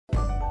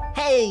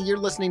Hey, you're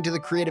listening to the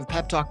Creative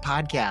Pep Talk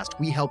podcast.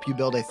 We help you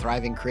build a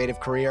thriving creative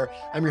career.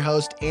 I'm your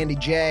host, Andy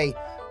J.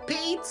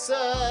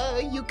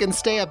 Pizza. You can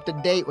stay up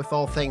to date with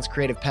all things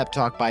Creative Pep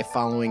Talk by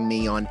following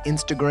me on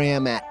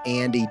Instagram at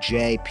Andy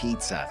J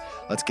Pizza.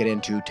 Let's get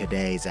into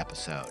today's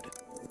episode.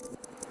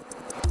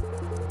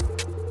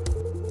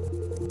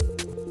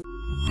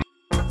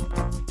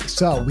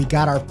 So we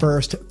got our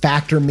first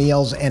Factor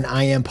meals, and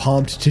I am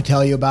pumped to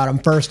tell you about them.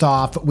 First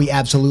off, we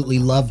absolutely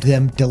loved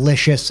them.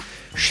 Delicious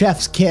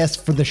chef's kiss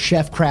for the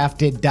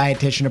chef-crafted,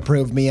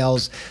 dietitian-approved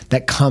meals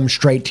that come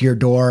straight to your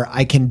door.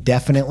 I can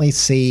definitely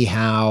see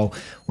how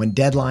when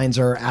deadlines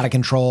are out of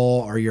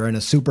control or you're in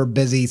a super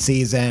busy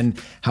season,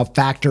 how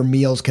Factor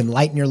meals can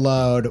lighten your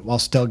load while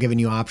still giving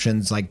you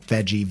options like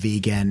veggie,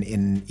 vegan,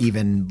 and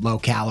even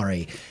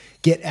low-calorie.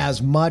 Get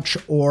as much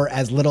or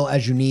as little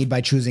as you need by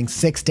choosing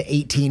 6 to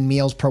 18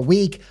 meals per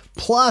week.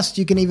 Plus,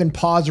 you can even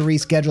pause or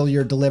reschedule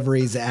your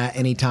deliveries at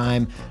any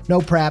time. No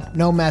prep,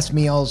 no mess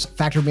meals.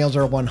 Factor meals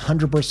are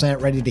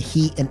 100% ready to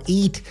heat and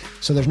eat,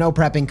 so there's no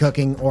prepping,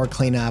 cooking, or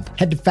cleanup.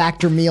 Head to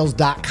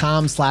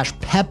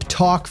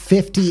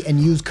factormeals.com/peptalk50 and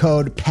use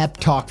code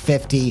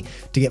peptalk50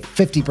 to get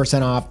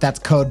 50% off. That's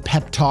code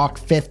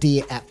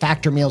peptalk50 at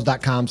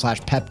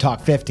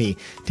factormeals.com/peptalk50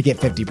 to get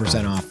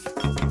 50% off.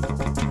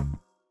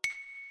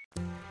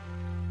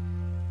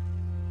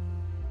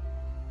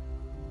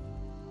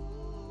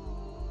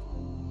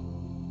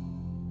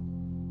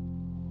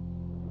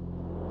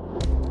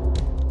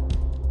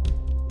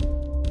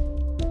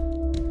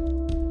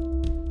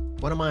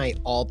 One of my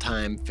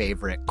all-time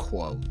favorite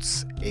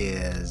quotes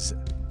is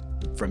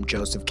from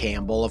Joseph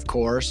Campbell, of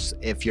course.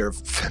 If you're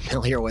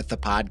familiar with the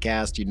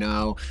podcast, you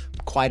know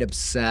I'm quite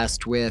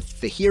obsessed with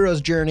the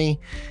hero's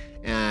journey.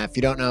 If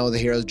you don't know, the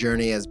hero's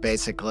journey is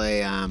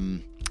basically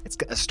it's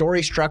a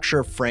story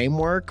structure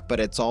framework,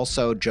 but it's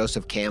also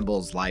Joseph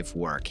Campbell's life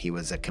work. He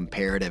was a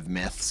comparative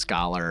myth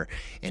scholar,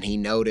 and he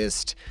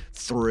noticed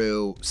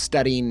through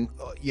studying,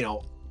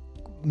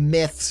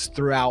 myths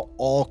throughout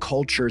all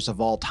cultures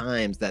of all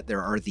times that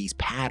there are these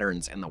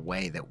patterns in the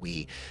way that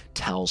we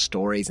tell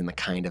stories and the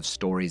kind of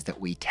stories that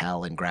we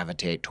tell and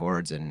gravitate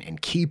towards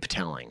and keep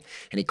telling.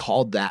 And he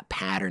called that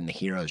pattern the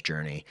hero's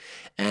journey.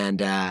 And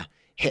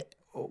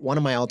one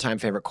of my all-time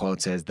favorite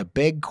quotes is, "The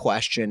big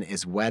question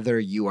is whether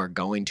you are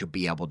going to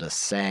be able to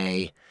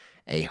say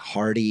a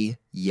hearty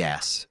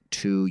yes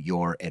to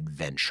your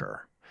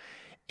adventure."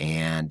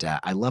 And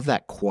I love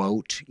that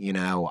quote.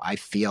 I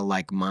feel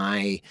like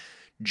my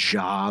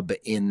job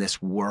in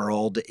this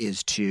world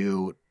is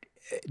to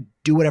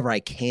do whatever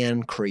I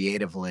can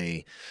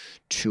creatively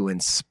to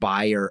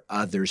inspire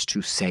others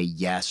to say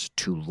yes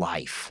to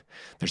life.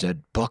 There's a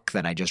book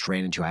that I just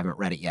ran into, I haven't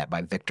read it yet,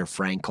 by Viktor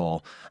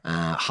Frankl,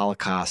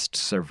 Holocaust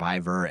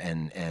survivor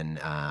and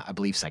I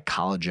believe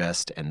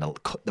psychologist, and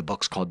the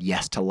book's called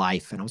Yes to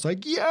Life. And I was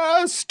like,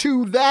 yes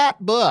to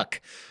that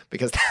book,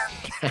 because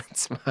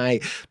that's my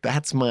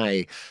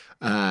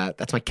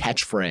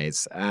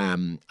catchphrase.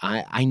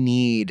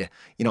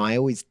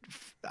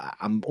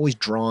 I'm always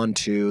drawn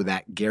to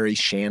that Gary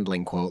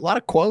Shandling quote. A lot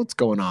of quotes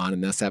going on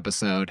in this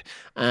episode.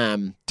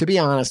 To be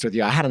honest with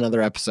you, I had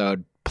another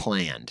episode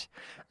planned.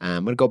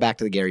 I'm going to go back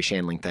to the Gary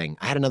Shandling thing.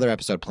 I had another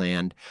episode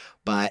planned,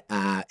 but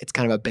it's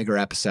kind of a bigger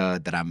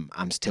episode that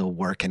I'm still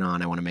working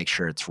on. I want to make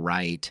sure it's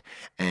right.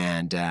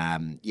 And,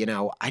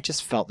 I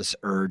just felt this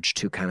urge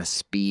to kind of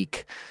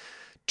speak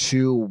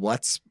to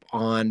what's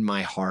on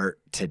my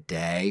heart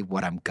today,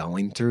 what I'm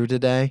going through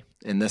today.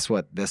 And that's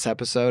what this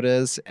episode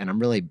is. And I'm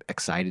really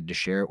excited to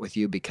share it with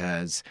you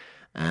because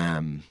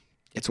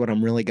it's what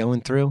I'm really going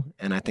through.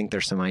 And I think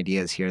there's some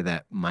ideas here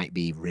that might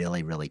be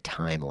really, really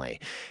timely.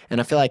 And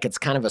I feel like it's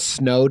kind of a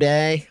snow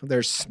day.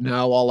 There's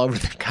snow all over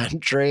the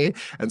country.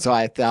 And so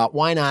I thought,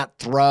 why not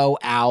throw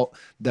out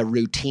the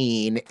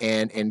routine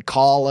and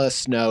call a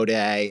snow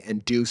day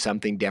and do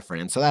something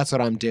different? And so that's what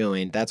I'm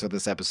doing. That's what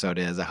this episode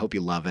is. I hope you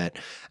love it.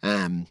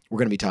 We're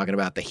going to be talking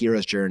about the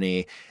hero's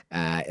journey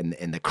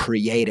and the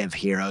creative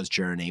hero's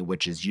journey,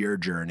 which is your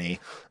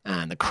journey,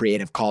 and the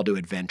creative call to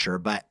adventure.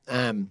 But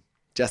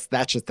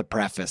that's just the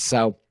preface.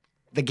 So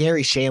the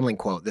Gary Shandling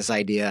quote, this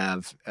idea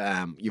of,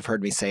 you've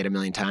heard me say it a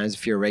million times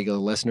if you're a regular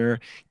listener,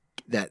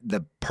 that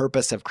the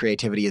purpose of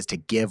creativity is to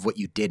give what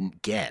you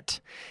didn't get.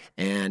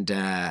 And,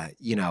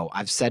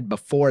 I've said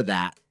before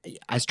that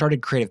I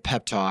started Creative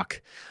Pep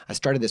Talk. I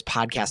started this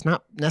podcast,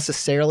 not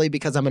necessarily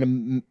because I'm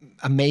an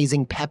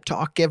amazing pep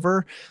talk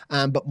giver,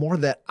 but more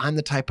that I'm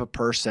the type of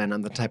person,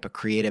 I'm the type of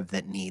creative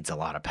that needs a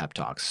lot of pep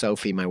talks.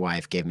 Sophie, my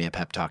wife, gave me a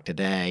pep talk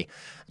today.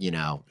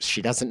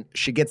 She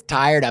gets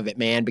tired of it,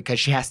 man, because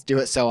she has to do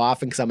it so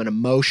often because I'm an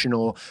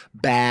emotional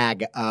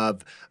bag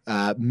of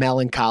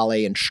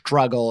melancholy and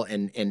struggle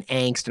and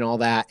angst and all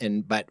that.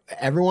 But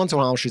every once in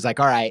a while, she's like,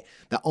 all right,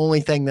 the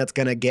only thing that's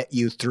going to get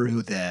you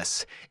through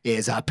this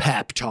is a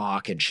pep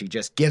talk. And she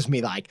just gives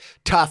me like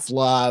tough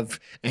love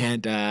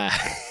and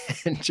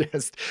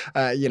just,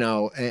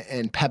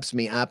 and peps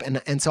me up.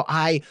 And so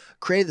I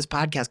created this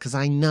podcast because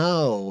I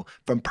know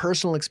from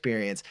personal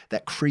experience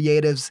that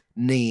creatives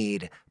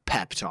need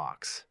pep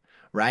talks,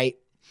 right?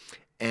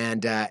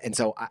 And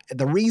so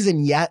the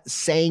reason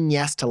saying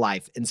yes to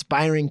life,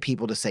 inspiring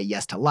people to say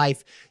yes to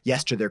life,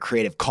 yes to their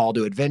creative call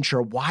to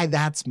adventure, why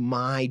that's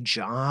my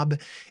job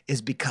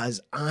is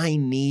because I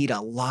need a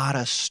lot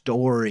of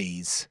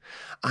stories.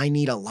 I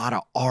need a lot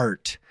of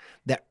art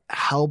that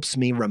helps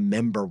me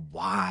remember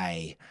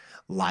why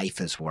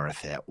life is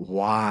worth it,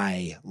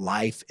 why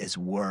life is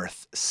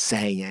worth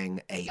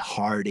saying a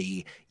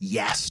hearty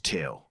yes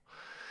to.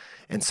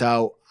 And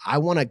so I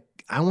want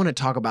to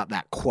talk about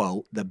that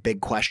quote. The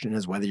big question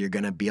is whether you're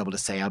going to be able to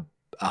say a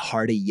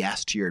hearty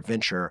yes to your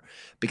adventure,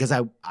 because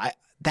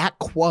that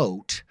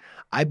quote,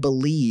 I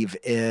believe,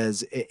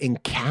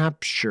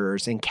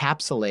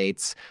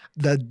 encapsulates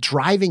the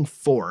driving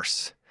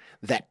force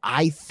that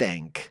I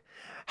think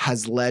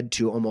has led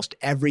to almost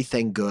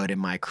everything good in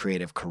my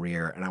creative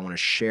career. And I want to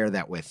share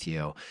that with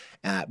you.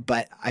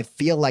 But I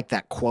feel like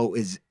that quote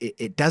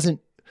it doesn't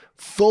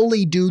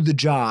fully do the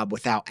job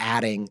without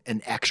adding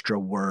an extra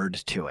word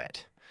to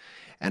it.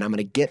 And I'm going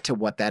to get to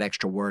what that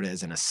extra word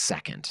is in a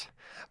second.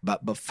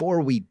 But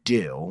before we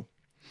do,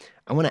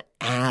 I want to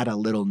add a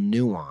little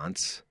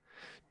nuance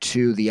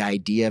to the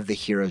idea of the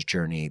hero's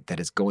journey that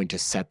is going to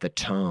set the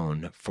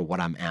tone for what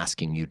I'm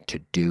asking you to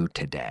do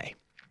today.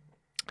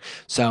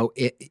 So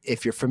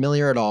if you're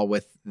familiar at all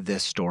with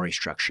this story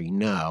structure, you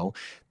know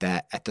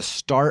that at the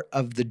start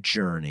of the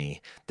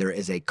journey, there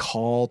is a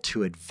call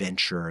to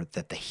adventure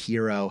that the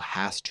hero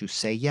has to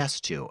say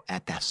yes to.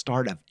 At the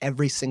start of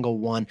every single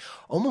one,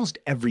 almost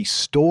every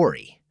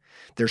story,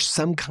 there's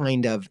some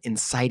kind of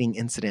inciting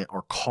incident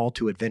or call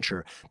to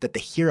adventure that the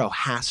hero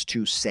has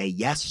to say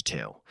yes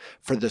to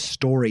for the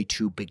story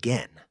to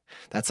begin.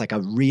 That's like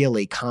a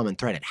really common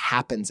thread. It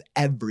happens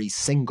every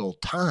single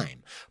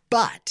time.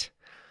 But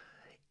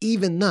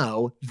even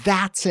though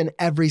that's in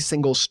every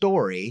single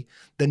story,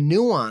 the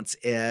nuance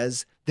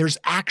is there's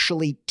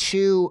actually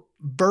two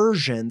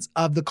versions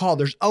of the call.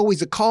 There's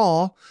always a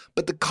call,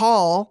 but the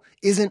call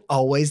isn't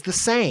always the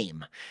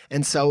same.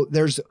 And so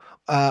there's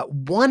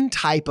one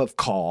type of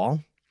call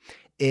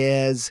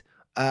is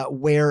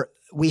where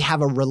we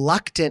have a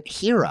reluctant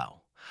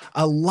hero.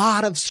 A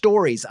lot of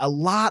stories, a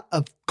lot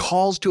of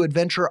calls to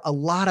adventure, a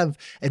lot of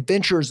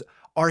adventures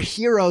are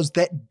heroes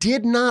that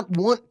did not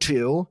want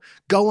to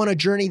go on a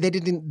journey. They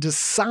didn't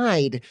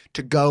decide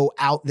to go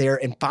out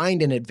there and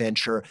find an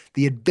adventure.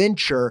 The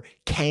adventure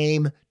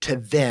came to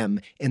them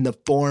in the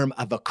form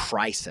of a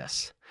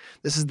crisis.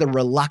 This is the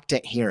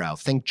reluctant hero.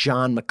 Think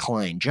John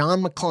McClane.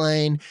 John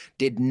McClane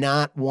did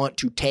not want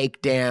to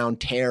take down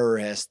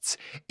terrorists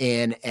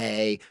in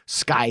a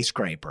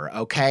skyscraper,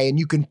 okay? And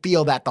you can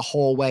feel that the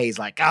whole way. He's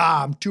like,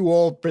 I'm too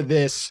old for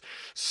this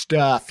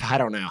stuff. I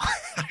don't know.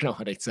 I don't know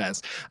what it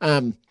says.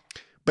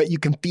 But you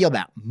can feel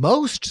that.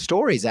 Most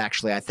stories,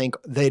 actually, I think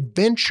the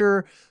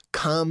adventure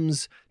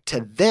comes to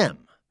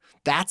them.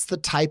 That's the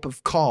type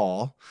of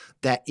call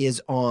that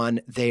is on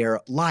their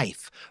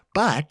life.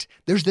 But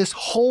there's this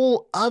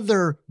whole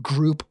other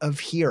group of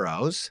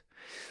heroes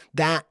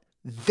that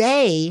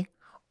they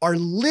are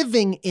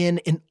living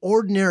in an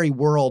ordinary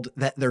world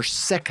that they're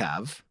sick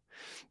of.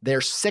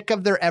 They're sick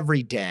of their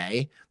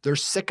everyday. They're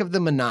sick of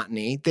the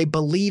monotony. They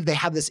believe they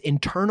have this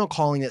internal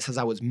calling that says,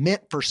 I was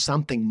meant for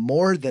something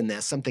more than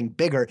this, something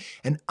bigger,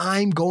 and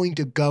I'm going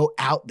to go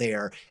out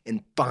there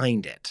and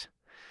find it.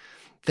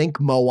 Think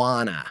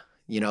Moana.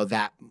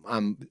 That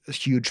I'm a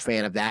huge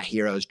fan of that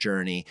hero's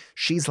journey.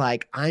 She's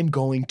like,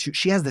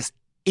 she has this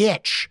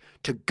itch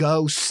to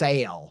go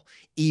sail,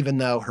 even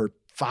though her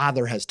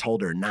father has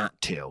told her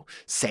not to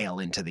sail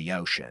into the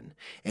ocean.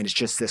 And it's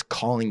just this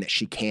calling that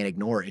she can't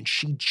ignore. And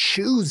she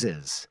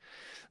chooses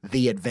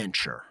the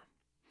adventure,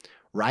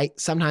 right?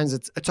 Sometimes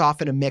it's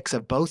often a mix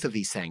of both of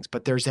these things,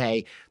 but there's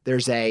a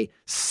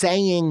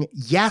saying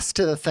yes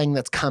to the thing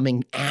that's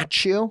coming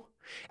at you.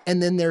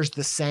 And then there's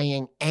the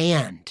saying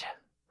and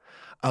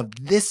of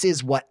this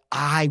is what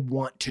I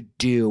want to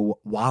do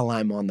while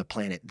I'm on the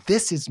planet.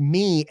 This is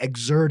me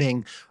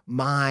exerting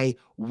my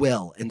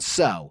will. And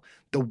so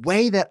the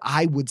way that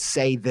I would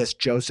say this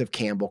Joseph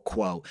Campbell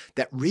quote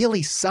that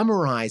really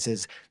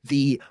summarizes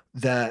the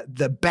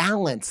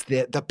balance,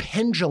 the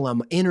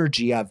pendulum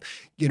energy of,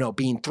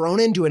 being thrown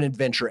into an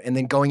adventure and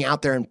then going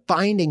out there and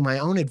finding my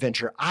own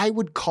adventure, I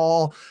would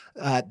call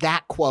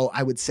that quote,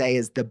 I would say,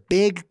 is the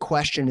big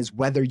question is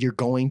whether you're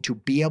going to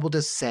be able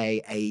to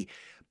say a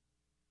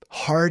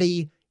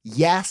hearty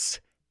yes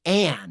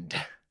and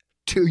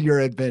to your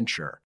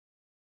adventure.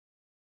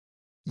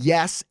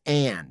 Yes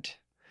and.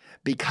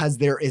 Because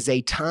there is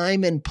a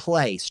time and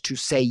place to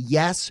say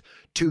yes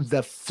to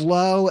the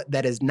flow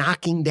that is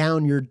knocking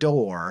down your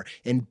door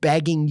and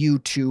begging you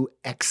to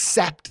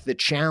accept the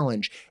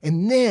challenge.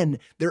 And then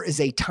there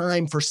is a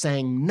time for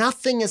saying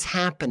nothing is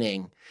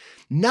happening.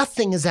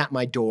 Nothing is at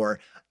my door.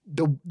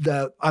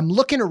 I'm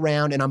looking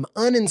around and I'm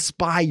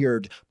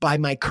uninspired by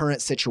my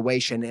current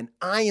situation, and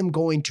I am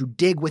going to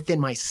dig within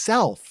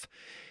myself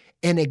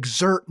and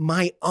exert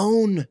my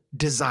own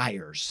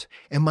desires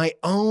and my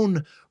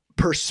own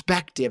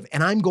perspective.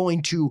 And I'm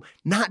going to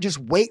not just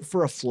wait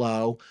for a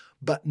flow,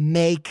 but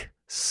make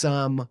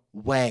some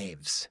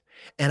waves.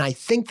 And I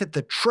think that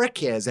the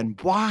trick is, and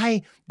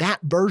why that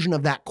version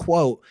of that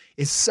quote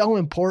is so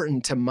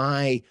important to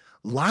my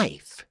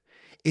life,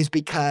 is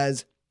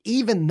because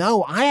even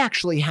though I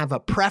actually have a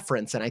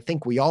preference, and I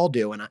think we all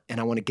do, and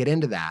I want to get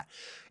into that,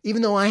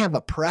 even though I have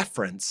a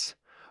preference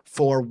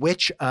for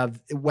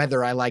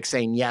whether I like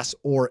saying yes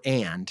or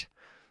and,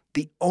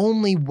 the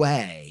only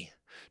way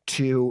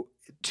to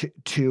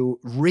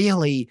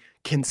really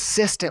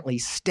consistently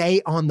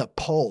stay on the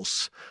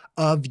pulse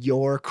of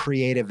your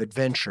creative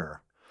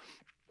adventure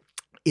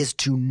is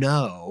to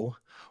know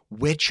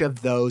which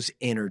of those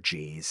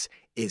energies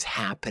is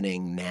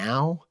happening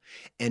now,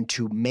 and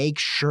to make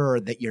sure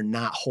that you're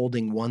not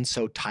holding one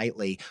so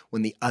tightly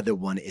when the other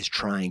one is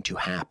trying to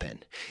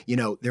happen.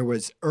 There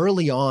was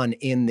early on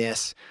in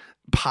this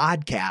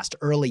podcast,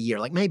 early year,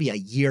 like maybe a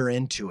year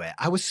into it,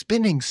 I was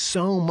spending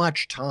so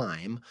much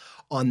time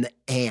on the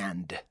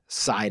and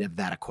side of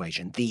that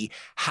equation, the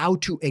how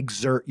to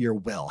exert your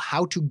will,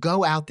 how to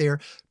go out there,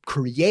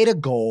 create a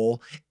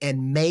goal,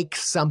 and make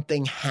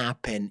something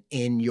happen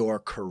in your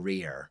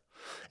career.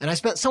 And I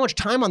spent so much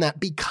time on that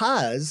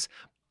because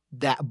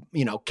that,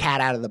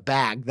 cat out of the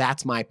bag,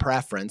 that's my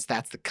preference.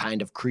 That's the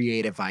kind of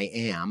creative I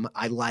am.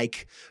 I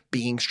like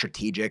being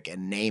strategic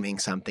and naming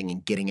something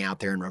and getting out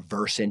there and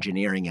reverse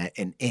engineering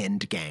an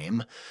end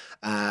game.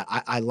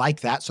 I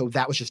like that. So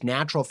that was just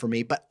natural for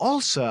me. But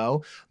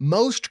also,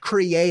 most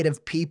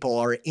creative people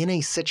are in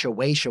a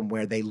situation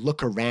where they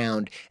look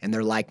around and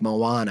they're like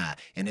Moana,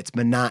 and it's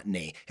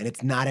monotony, and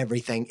it's not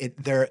everything.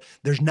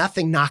 There's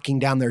nothing knocking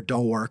down their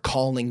door,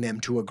 calling them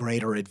to a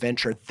greater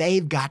adventure.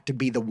 They've got to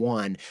be the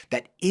one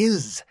that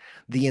is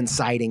the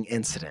inciting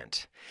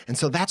incident. And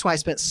so that's why I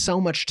spent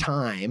so much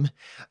time,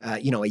 a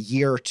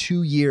year or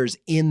 2 years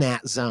in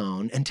that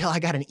zone, until I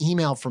got an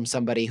email from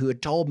somebody who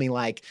had told me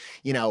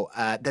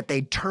that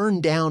they'd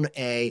turned down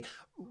a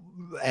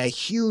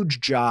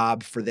huge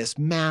job for this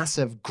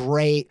massive,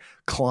 great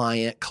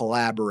client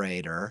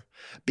collaborator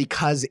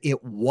because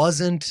it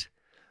wasn't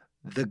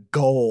the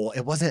goal.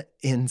 It wasn't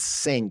in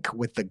sync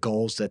with the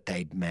goals that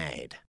they'd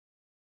made.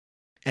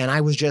 And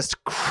I was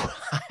just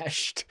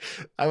crushed.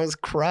 I was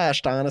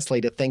crushed,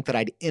 honestly, to think that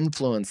I'd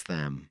influence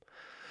them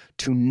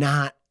to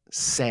not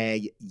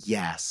say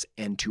yes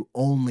and to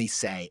only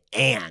say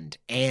and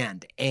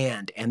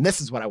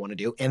this is what I want to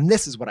do, and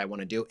this is what I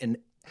want to do, and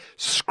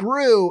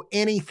screw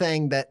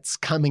anything that's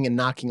coming and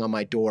knocking on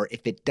my door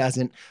if it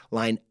doesn't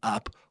line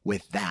up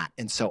with that.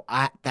 And so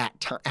at that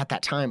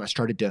time, I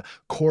started to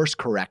course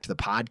correct the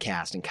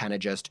podcast and kind of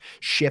just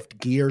shift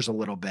gears a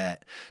little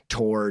bit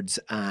towards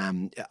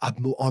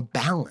a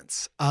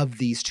balance of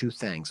these two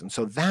things. And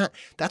so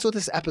that's what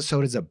this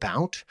episode is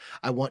about.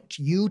 I want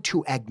you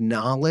to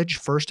acknowledge,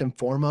 first and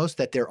foremost,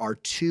 that there are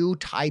two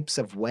types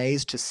of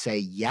ways to say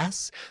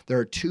yes. There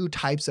are two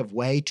types of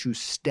way to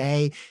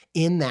stay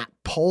in that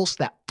pulse,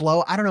 that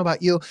flow. I don't know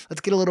about you. Let's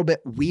get a little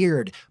bit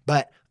weird,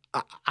 but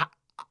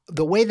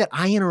the way that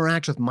I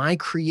interact with my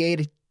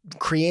creative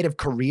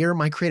career,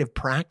 my creative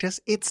practice,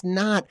 it's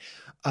not,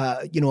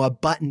 a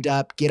buttoned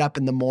up, get up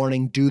in the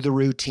morning, do the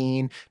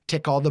routine,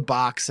 tick all the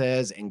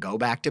boxes, and go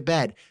back to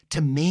bed. To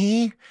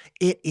me,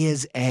 it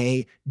is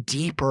a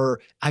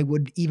deeper, I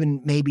would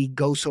even maybe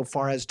go so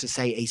far as to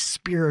say a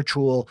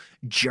spiritual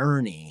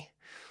journey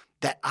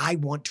that I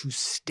want to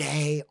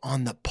stay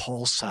on the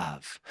pulse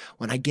of.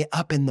 When I get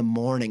up in the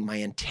morning, my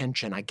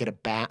intention, I take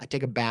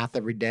a bath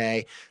every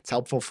day. It's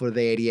helpful for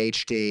the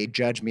ADHD.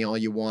 Judge me all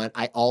you want.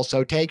 I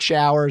also take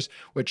showers,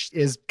 which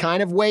is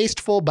kind of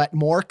wasteful, but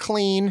more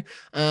clean.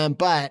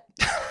 But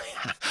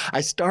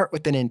I start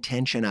with an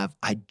intention of,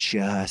 I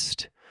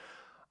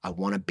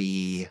want to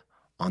be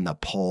on the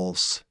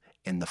pulse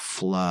in the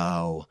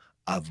flow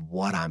of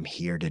what I'm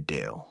here to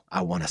do.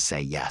 I want to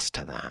say yes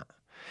to that.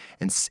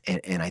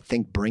 And I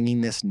think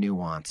bringing this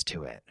nuance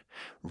to it,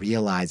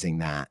 realizing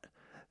that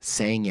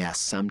saying yes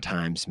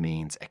sometimes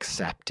means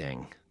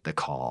accepting the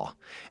call,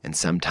 and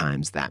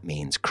sometimes that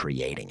means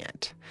creating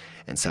it.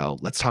 And so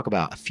let's talk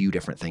about a few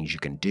different things you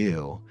can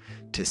do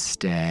to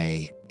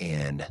stay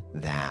in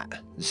that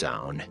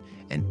zone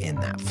and in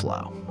that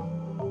flow.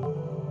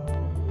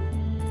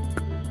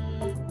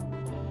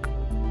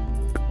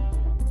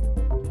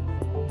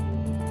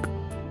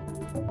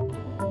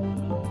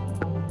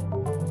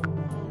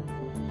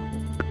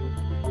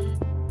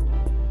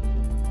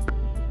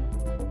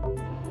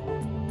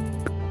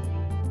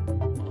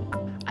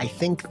 I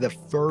think the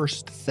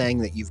first thing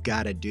that you've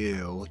got to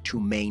do to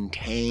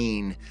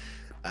maintain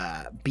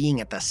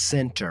being at the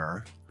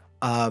center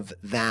of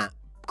that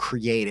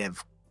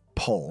creative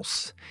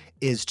pulse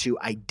is to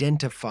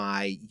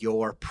identify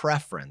your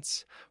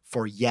preference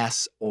for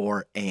yes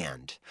or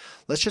and.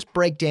 Let's just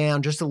break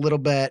down just a little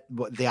bit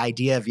the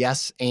idea of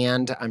yes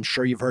and. I'm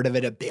sure you've heard of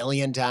it a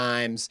billion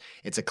times.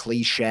 It's a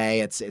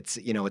cliche. It's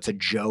a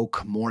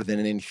joke more than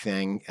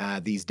anything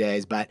these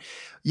days. But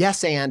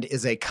yes and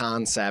is a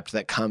concept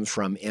that comes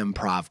from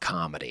improv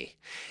comedy.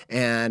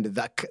 And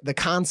the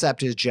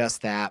concept is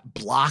just that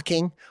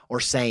blocking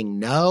or saying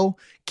no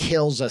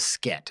kills a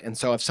skit. And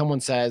so if someone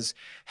says,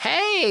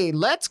 hey,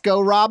 let's go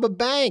rob a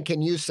bank,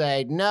 and you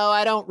say, no,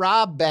 I don't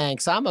rob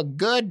banks, I'm a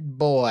good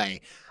boy,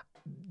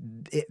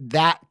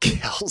 that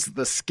kills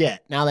the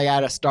skit. Now they got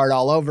to start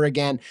all over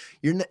again.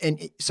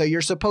 So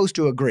you're supposed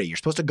to agree. You're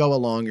supposed to go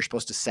along. You're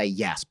supposed to say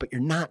yes, but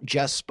you're not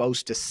just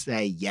supposed to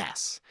say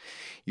yes.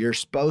 You're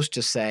supposed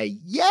to say,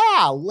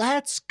 yeah,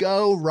 let's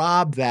go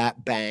rob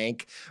that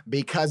bank,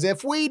 because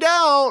if we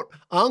don't,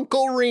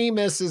 Uncle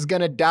Remus is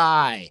going to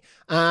die.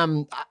 I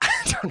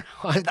don't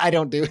know. I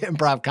don't do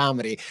improv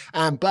comedy,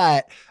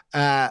 but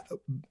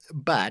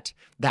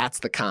that's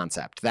the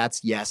concept.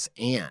 That's yes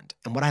and.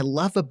 And what I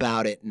love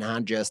about it,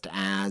 not just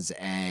as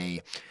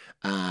an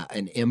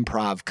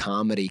improv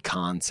comedy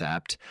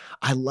concept,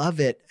 I love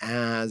it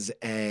as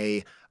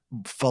a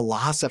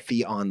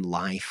philosophy on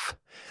life.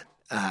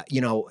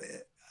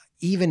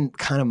 Even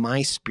kind of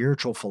my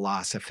spiritual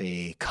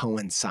philosophy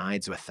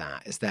coincides with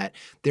that, is that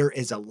there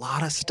is a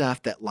lot of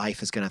stuff that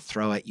life is going to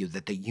throw at you,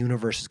 that the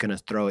universe is going to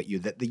throw at you,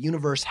 that the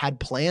universe had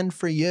planned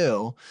for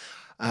you.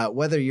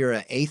 Whether you're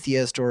an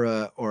atheist or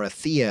a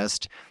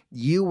theist,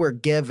 you were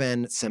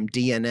given some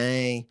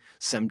DNA,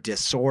 some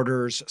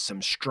disorders,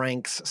 some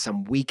strengths,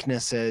 some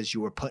weaknesses.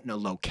 You were put in a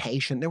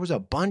location. There was a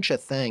bunch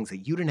of things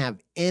that you didn't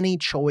have any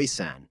choice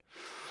in.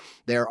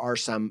 There are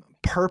some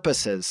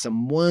purposes,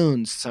 some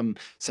wounds, some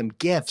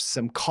gifts,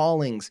 some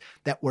callings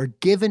that were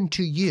given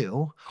to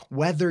you,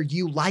 whether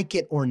you like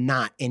it or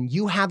not. And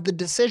you have the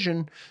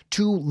decision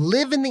to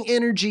live in the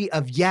energy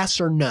of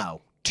yes or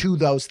no to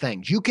those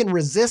things. You can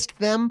resist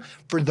them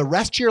for the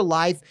rest of your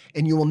life,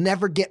 and you will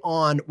never get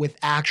on with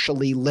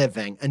actually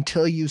living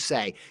until you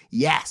say,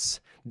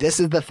 yes,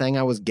 this is the thing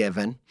I was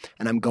given,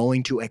 and I'm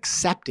going to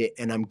accept it,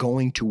 and I'm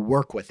going to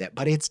work with it.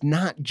 But it's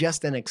not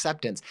just an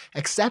acceptance.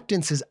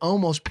 Acceptance is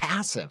almost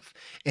passive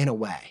in a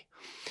way.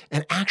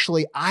 And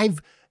actually,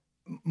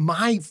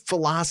 my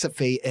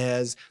philosophy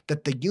is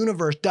that the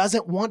universe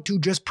doesn't want to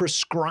just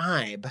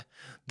prescribe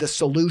the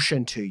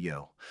solution to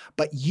you,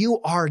 but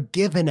you are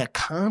given a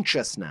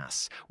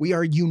consciousness. We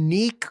are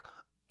unique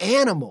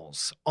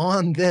animals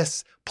on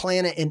this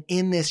planet and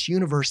in this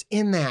universe.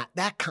 In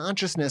that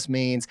consciousness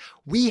means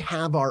we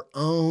have our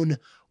own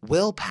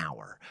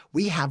willpower.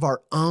 We have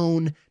our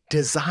own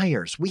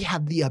desires. We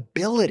have the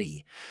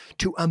ability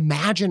to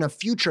imagine a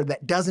future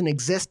that doesn't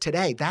exist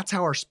today. That's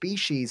how our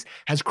species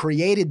has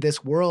created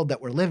this world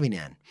that we're living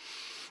in.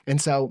 And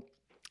so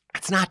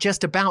it's not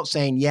just about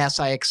saying, yes,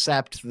 I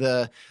accept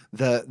my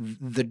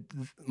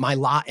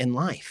lot in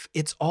life.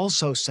 It's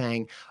also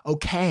saying,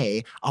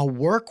 okay, I'll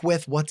work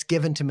with what's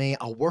given to me.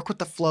 I'll work with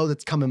the flow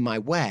that's coming my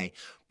way,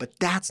 but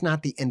that's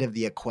not the end of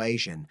the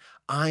equation.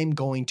 I'm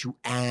going to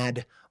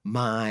add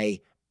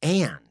my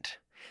and.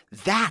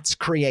 That's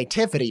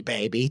creativity,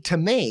 baby. To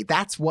me,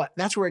 that's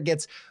where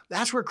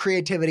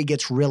creativity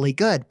gets really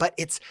good. But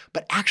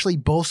actually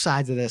both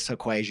sides of this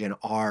equation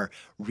are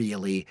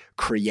really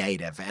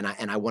creative. And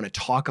I want to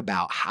talk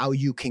about how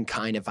you can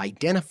kind of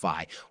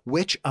identify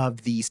which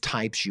of these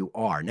types you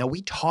are. Now,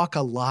 we talk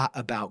a lot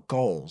about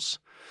goals.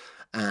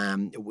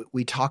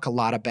 We talk a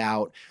lot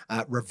about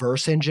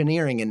reverse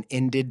engineering and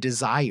ended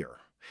desire.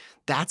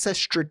 That's a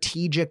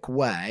strategic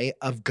way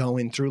of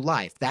going through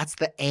life. That's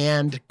the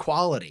and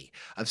quality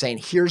of saying,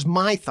 here's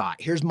my thought.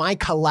 Here's my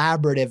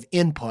collaborative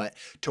input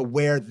to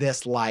where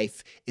this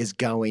life is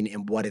going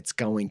and what it's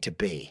going to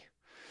be.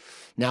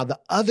 Now, the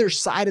other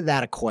side of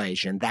that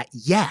equation, that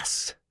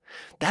yes,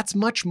 that's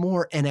much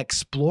more an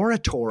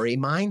exploratory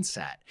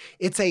mindset.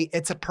 It's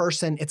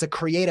a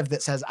creative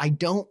that says, I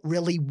don't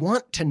really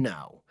want to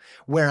know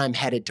where I'm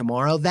headed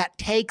tomorrow. That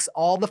takes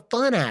all the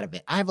fun out of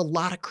it. I have a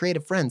lot of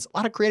creative friends, a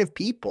lot of creative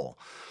people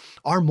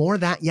are more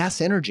that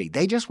yes energy.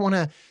 They just want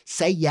to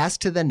say yes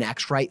to the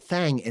next right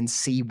thing and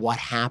see what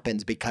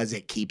happens because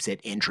it keeps it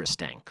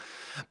interesting.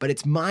 But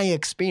it's my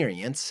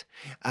experience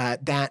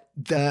that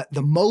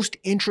the most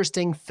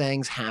interesting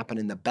things happen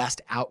and the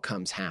best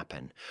outcomes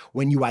happen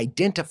when you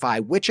identify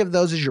which of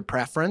those is your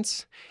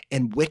preference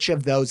and which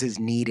of those is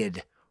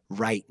needed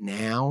right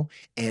now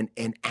and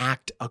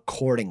act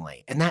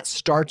accordingly. And that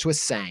starts with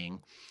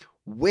saying,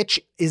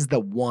 which is the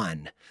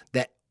one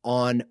that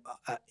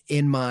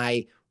in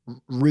my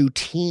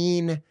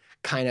routine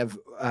kind of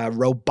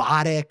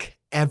robotic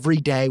every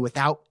day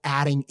without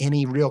adding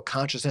any real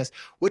consciousness,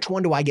 which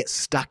one do I get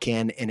stuck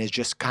in and is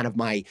just kind of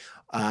my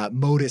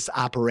modus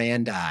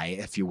operandi,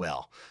 if you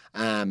will?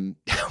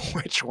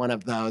 Which one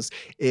of those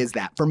is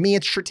that? For me,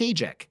 it's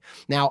strategic.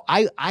 Now,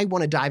 I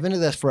want to dive into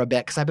this for a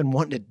bit because I've been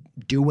wanting to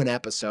do an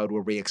episode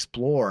where we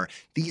explore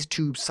these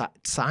two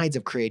sides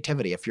of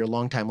creativity. If you're a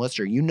longtime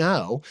listener, you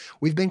know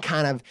we've been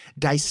kind of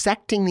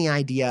dissecting the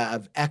idea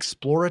of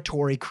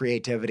exploratory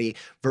creativity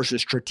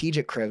versus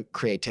strategic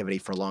creativity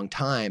for a long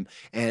time.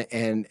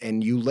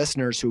 And you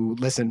listeners who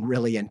listen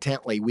really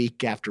intently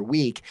week after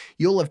week,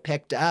 you'll have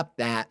picked up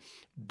that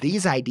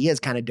these ideas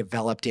kind of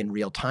developed in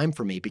real time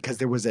for me because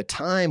there was a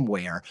time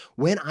where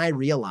when I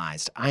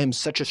realized I am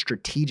such a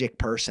strategic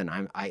person,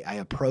 I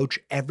approach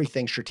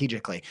everything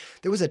strategically.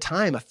 There was a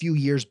time a few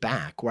years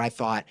back where I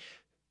thought,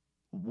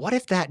 what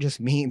if that just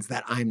means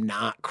that I'm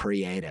not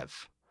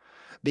creative?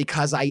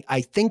 because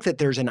I think that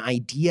there's an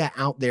idea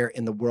out there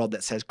in the world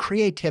that says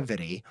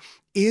creativity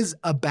is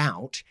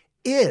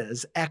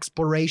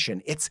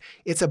exploration.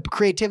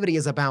 Creativity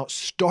is about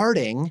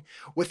starting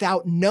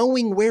without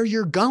knowing where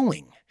you're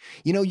going.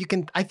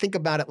 I think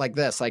about it like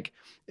this, like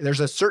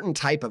there's a certain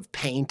type of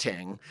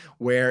painting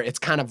where it's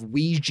kind of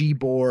Ouija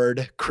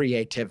board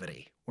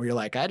creativity, where you're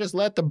like, I just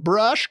let the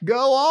brush go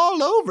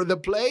all over the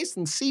place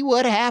and see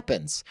what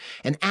happens.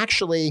 And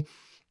actually,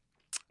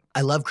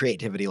 I love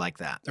creativity like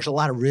that. There's a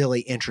lot of really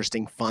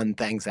interesting, fun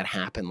things that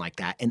happen like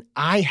that. And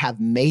I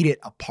have made it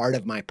a part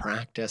of my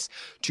practice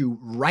to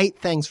write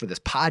things for this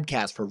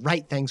podcast,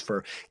 write things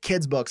for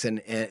kids' books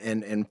and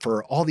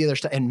for all the other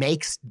stuff, and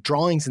makes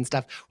drawings and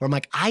stuff where I'm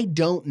like, I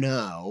don't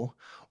know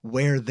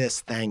where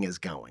this thing is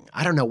going.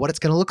 I don't know what it's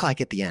going to look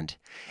like at the end.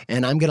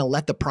 And I'm going to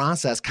let the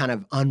process kind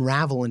of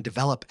unravel and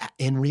develop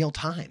in real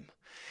time.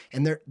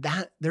 And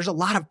there's a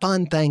lot of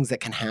fun things that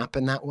can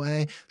happen that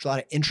way. There's a lot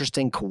of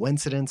interesting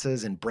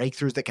coincidences and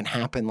breakthroughs that can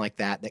happen like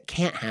that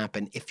can't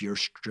happen if you're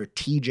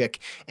strategic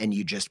and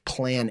you just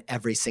plan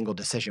every single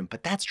decision.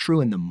 But that's true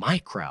in the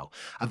micro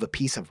of a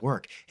piece of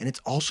work. And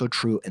it's also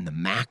true in the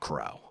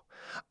macro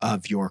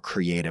of your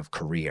creative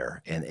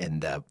career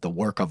and the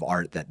work of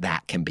art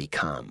that can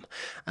become.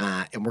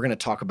 And we're going to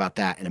talk about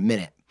that in a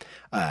minute.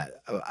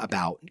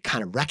 About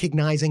kind of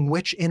recognizing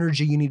which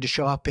energy you need to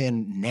show up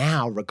in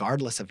now,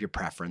 regardless of your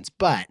preference.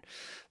 But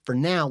for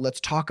now, let's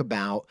talk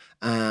about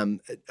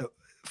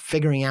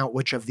figuring out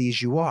which of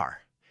these you are.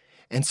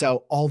 And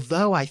so,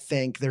 although I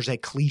think there's a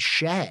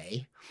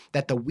cliche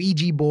that the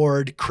Ouija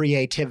board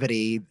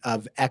creativity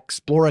of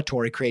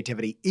exploratory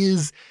creativity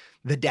is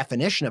the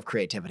definition of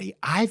creativity,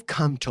 I've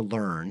come to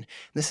learn,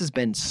 this has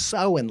been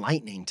so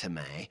enlightening to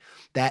me,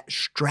 that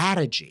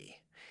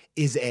strategy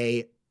is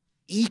a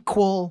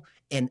equal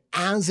and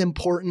as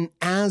important,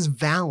 as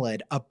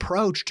valid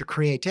approach to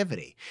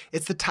creativity.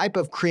 It's the type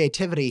of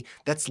creativity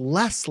that's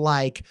less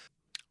like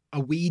a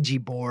Ouija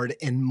board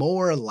and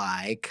more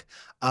like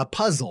a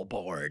puzzle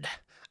board.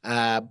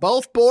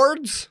 Both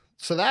boards,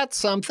 so that's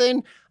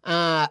something.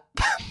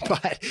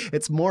 But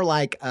it's more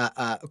like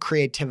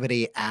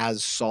creativity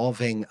as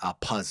solving a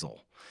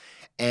puzzle.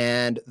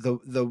 And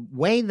the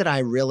way that I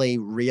really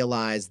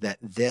realized that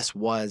this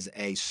was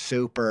a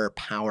super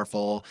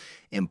powerful,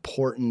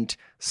 important,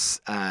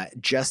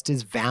 just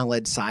as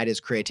valid side as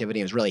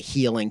creativity, it was really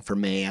healing for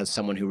me as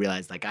someone who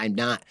realized, like, I'm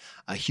not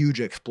a huge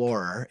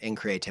explorer in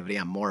creativity,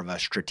 I'm more of a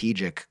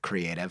strategic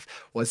creative,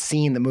 was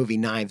seeing the movie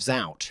Knives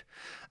Out.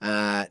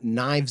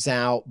 Knives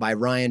Out by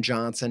Rian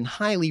Johnson.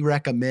 Highly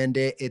recommend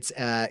it. It's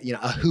a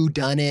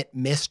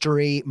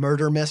whodunit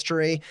murder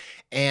mystery.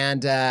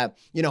 And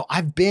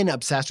I've been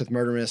obsessed with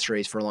murder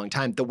mysteries for a long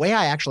time. The way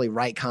I actually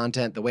write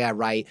content, the way I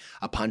write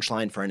a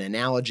punchline for an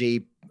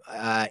analogy,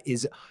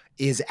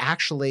 is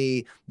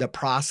actually the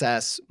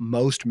process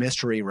most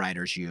mystery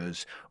writers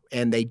use.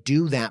 And they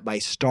do that by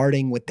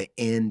starting with the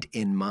end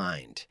in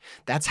mind.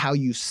 That's how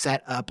you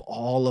set up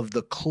all of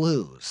the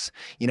clues.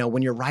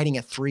 When you're writing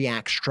a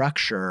 3-act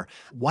structure,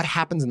 what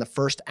happens in the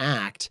first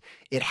act,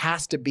 it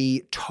has to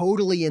be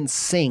totally in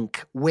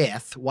sync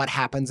with what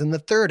happens in the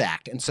third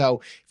act. And so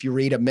if you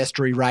read a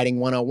mystery writing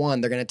 101,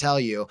 they're going to tell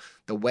you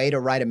the way to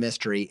write a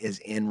mystery is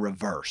in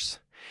reverse.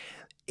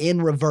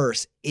 In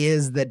reverse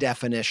is the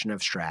definition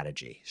of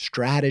strategy.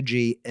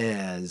 Strategy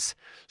is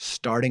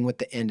starting with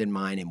the end in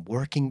mind and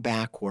working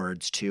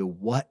backwards to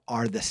what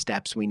are the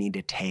steps we need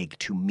to take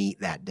to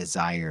meet that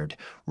desired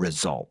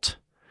result.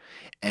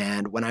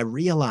 And when I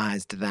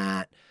realized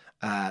that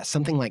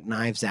something like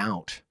Knives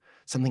Out,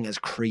 something as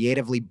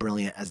creatively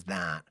brilliant as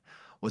that,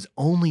 was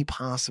only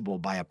possible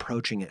by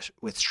approaching it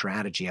with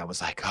strategy, I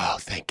was like, oh,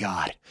 thank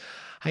God.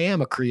 I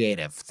am a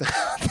creative.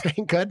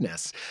 Thank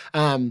goodness.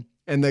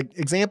 And the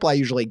example I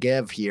usually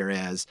give here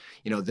is,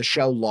 the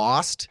show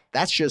Lost,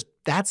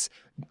 that's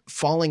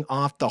falling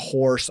off the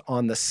horse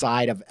on the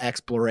side of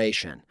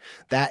exploration.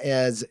 That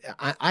is,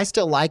 I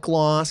still like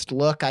Lost.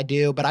 Look, I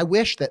do, but I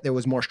wish that there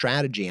was more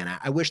strategy in it.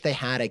 I wish they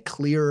had a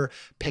clearer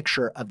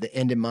picture of the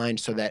end in mind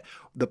so that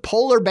the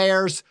polar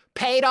bears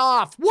paid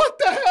off. What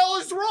the hell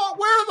is wrong?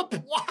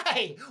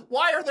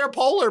 Why are there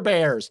polar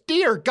bears?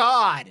 Dear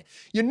God,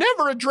 you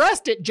never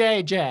addressed it,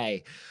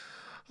 JJ.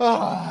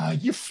 Oh,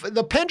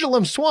 the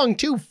pendulum swung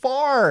too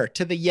far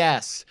to the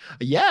yes.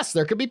 Yes,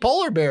 there could be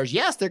polar bears.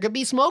 Yes, there could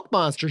be smoke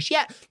monsters.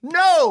 Yeah,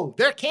 no,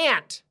 there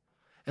can't.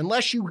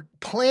 Unless you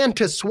plan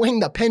to swing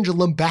the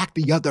pendulum back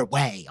the other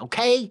way,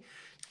 okay?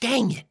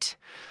 Dang it.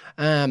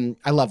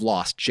 I love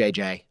Lost,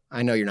 JJ.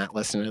 I know you're not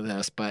listening to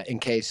this, but in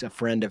case a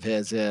friend of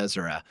his is,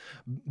 or a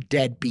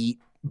deadbeat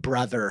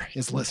brother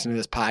is listening to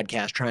this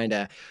podcast trying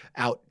to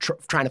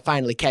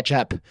finally catch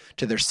up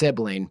to their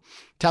sibling,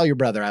 tell your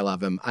brother I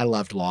love him. I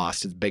loved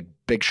Lost. It's a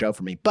big show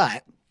for me.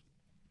 But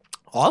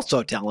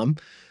also tell him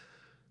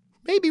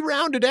maybe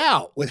round it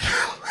out with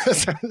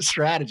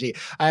strategy.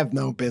 I have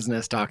no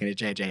business talking to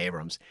J.J.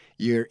 Abrams.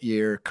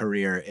 Your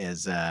career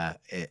is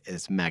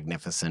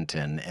magnificent,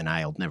 and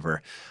I'll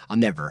never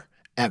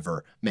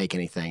ever make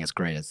anything as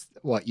great as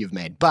what you've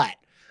made. But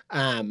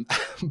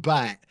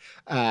But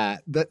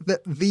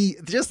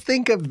just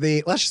think of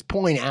let's just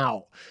point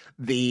out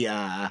the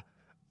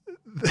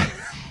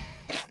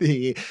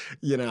the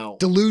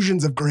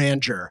delusions of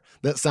grandeur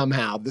that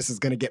somehow this is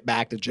going to get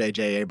back to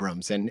J.J.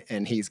 Abrams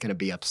and he's going to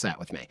be upset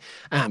with me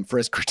for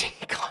his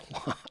critique on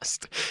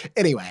Lost.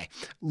 Anyway,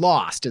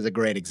 Lost is a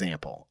great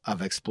example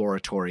of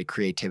exploratory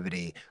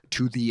creativity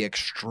to the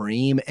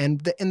extreme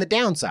and the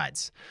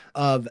downsides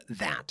of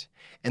that.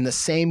 And the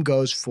same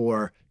goes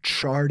for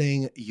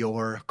charting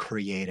your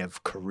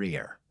creative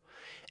career.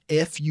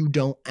 If you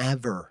don't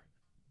ever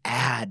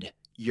add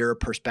your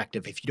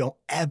perspective, if you don't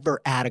ever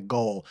add a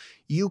goal,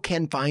 you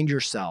can find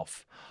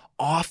yourself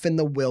off in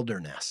the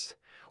wilderness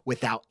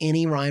without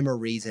any rhyme or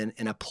reason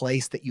in a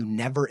place that you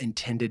never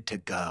intended to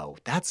go.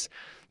 That's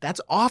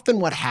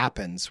often what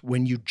happens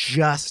when you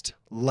just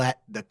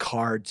let the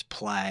cards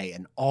play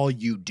and all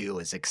you do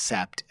is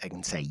accept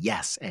and say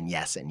yes and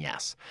yes and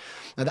yes.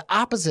 Now, the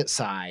opposite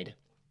side,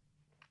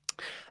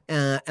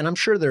 and I'm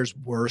sure there's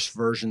worse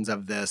versions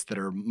of this that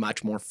are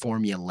much more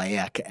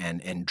formulaic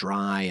and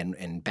dry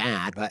and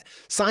bad, but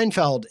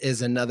Seinfeld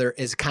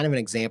is kind of an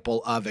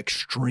example of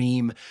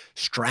extreme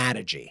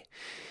strategy.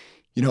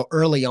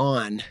 Early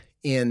on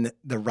in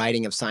the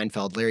writing of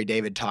Seinfeld, Larry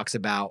David talks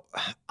about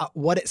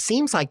what it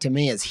seems like to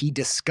me is he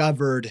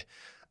discovered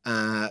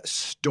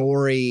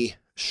story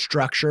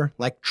structure,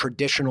 like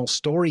traditional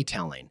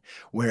storytelling,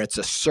 where it's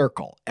a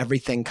circle.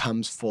 Everything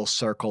comes full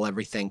circle.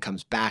 Everything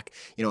comes back.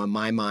 In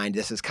my mind,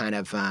 this is kind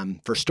of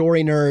for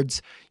story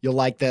nerds, you'll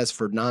like this.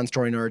 For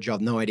non-story nerds, you'll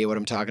have no idea what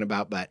I'm talking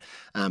about. But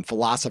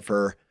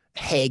philosopher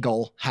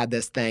Hegel had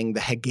this thing,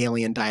 the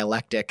Hegelian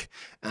dialectic,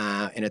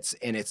 and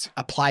it's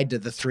applied to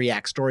the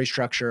 3-act story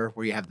structure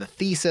where you have the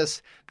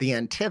thesis, the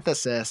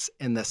antithesis,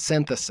 and the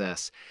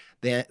synthesis.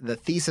 The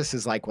thesis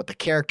is like what the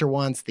character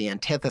wants. The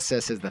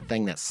antithesis is the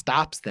thing that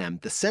stops them.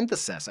 The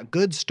synthesis, a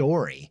good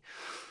story,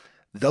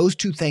 those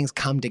two things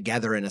come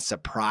together in a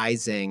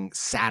surprising,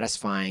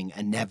 satisfying,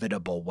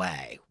 inevitable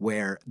way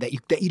that you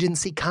didn't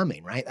see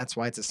coming, right? That's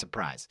why it's a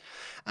surprise.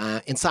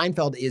 And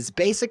Seinfeld is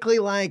basically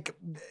like,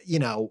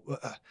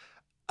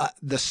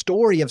 the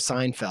story of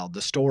Seinfeld,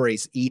 the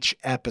stories, each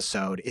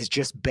episode is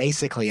just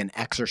basically an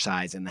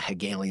exercise in the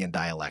Hegelian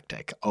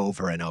dialectic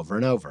over and over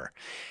and over.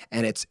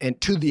 And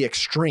to the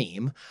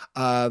extreme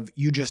of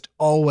you just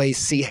always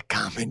see it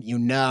coming.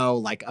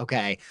 Like,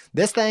 okay,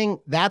 this thing,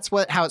 that's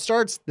how it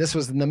starts. This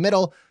was in the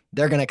middle.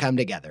 They're going to come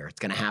together.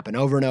 It's going to happen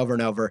over and over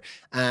and over.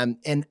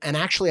 And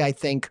actually, I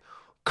think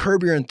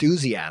Curb Your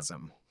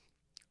Enthusiasm,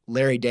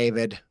 Larry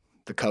David,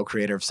 the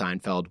co-creator of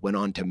Seinfeld, went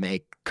on to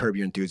make Curb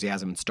Your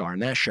Enthusiasm and star in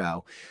that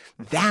show.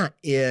 That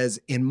is,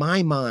 in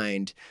my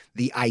mind,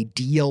 the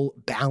ideal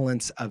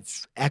balance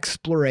of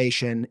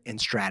exploration and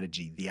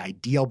strategy, the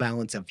ideal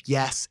balance of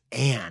yes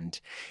and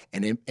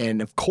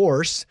of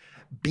course,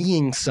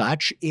 being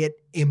such, it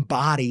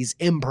embodies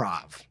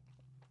improv.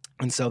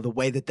 And so the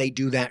way that they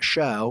do that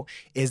show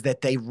is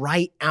that they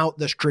write out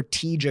the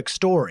strategic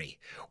story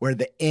where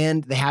they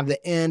have the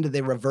end,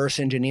 they reverse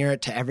engineer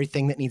it to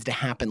everything that needs to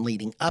happen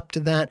leading up to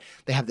that.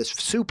 They have this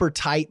super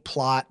tight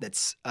plot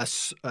that's a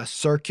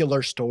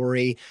circular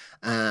story,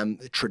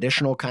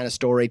 traditional kind of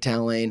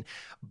storytelling,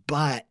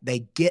 but they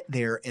get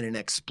there in an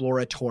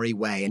exploratory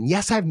way. And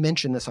yes, I've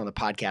mentioned this on the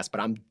podcast, but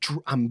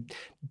I'm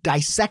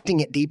dissecting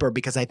it deeper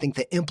because I think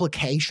the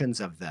implications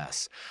of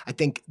this, I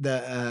think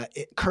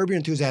Curb Your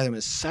Enthusiasm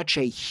is such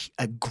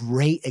a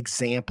great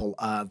example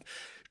of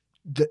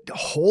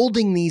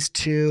holding these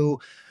two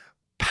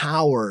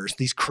powers,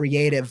 these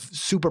creative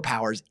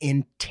superpowers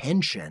in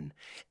tension,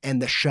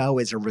 and the show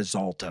is a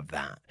result of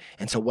that.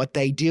 And so what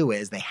they do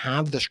is they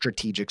have the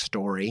strategic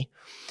story,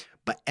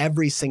 but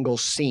every single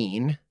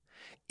scene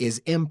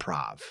is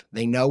improv.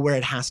 They know where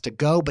it has to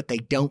go, but they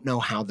don't know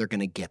how they're going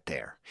to get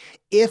there.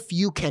 If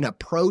you can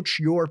approach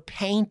your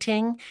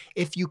painting,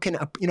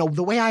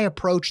 the way I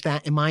approach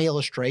that in my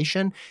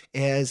illustration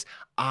is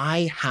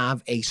I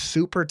have a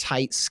super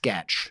tight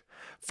sketch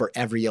for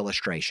every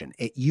illustration.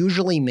 It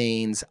usually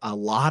means a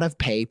lot of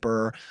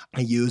paper.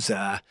 I use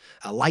a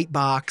light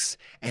box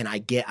and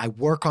I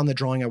work on the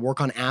drawing. I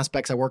work on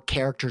aspects. I work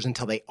characters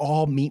until they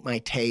all meet my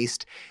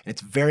taste. And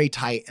it's very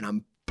tight and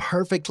I'm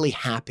perfectly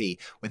happy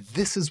with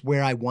this is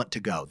where I want to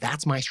go.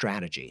 That's my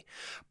strategy.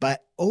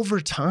 But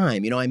over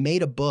time, I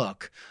made a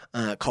book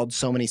called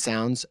So Many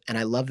Sounds, and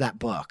I love that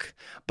book.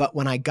 But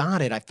when I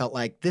got it, I felt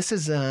like this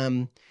is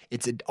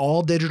it's an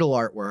all digital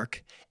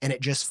artwork, and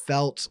it just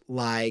felt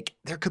like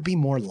there could be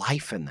more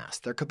life in this.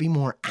 There could be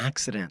more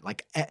accident.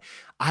 Like it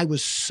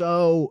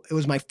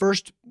was my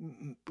first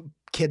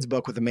kids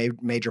book with a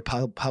major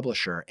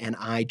publisher, and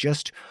I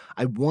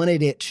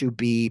wanted it to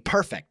be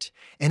perfect.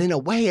 And in a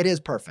way, it is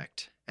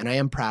perfect. And I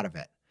am proud of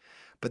it.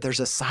 But there's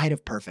a side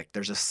of perfect.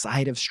 There's a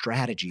side of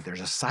strategy.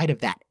 There's a side of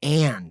that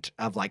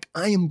of like,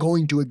 I am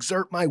going to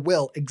exert my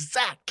will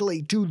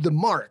exactly to the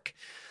mark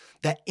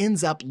that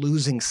ends up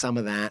losing some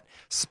of that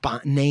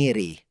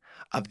spontaneity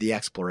of the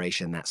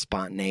exploration, that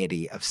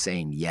spontaneity of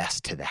saying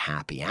yes to the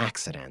happy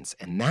accidents.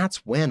 And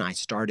that's when I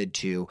started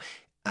to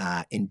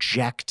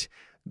inject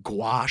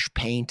gouache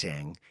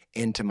painting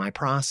into my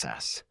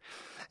process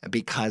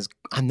because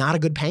I'm not a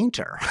good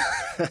painter.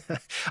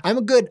 I'm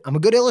a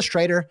good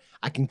illustrator.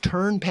 I can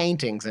turn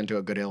paintings into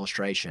a good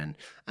illustration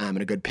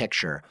and a good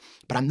picture,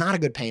 but I'm not a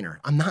good painter.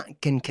 I'm not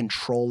in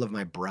control of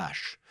my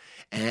brush.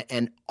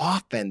 And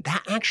often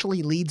that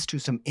actually leads to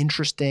some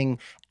interesting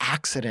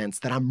accidents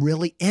that I'm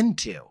really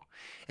into.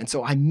 And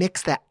so I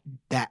mix that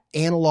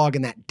analog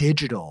and that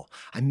digital.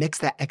 I mix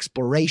that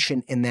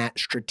exploration and that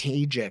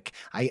strategic.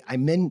 I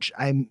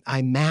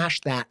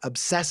mash that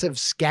obsessive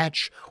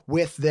sketch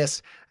with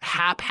this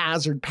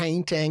haphazard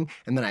painting,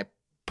 and then I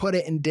put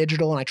it in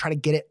digital and I try to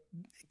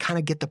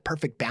get the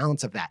perfect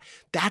balance of that.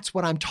 That's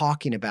what I'm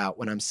talking about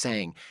when I'm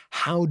saying,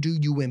 how do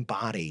you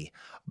embody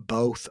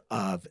both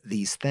of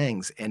these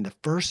things? And the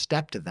first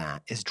step to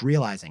that is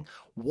realizing,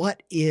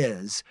 what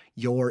is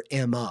your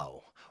MO?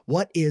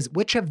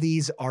 Which of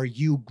these are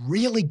you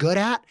really good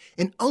at?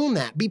 And own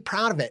that, be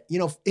proud of it.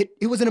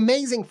 It was an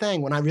amazing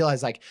thing when I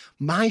realized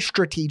my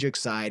strategic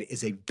side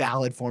is a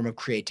valid form of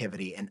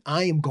creativity, and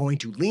I am going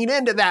to lean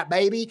into that,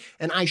 baby.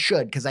 And I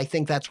should, because I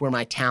think that's where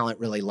my talent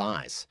really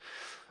lies.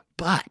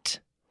 But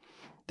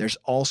there's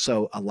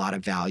also a lot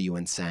of value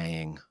in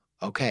saying,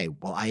 okay,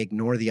 well, I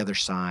ignore the other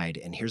side,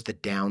 and here's the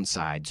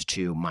downsides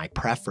to my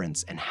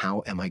preference, and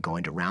how am I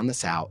going to round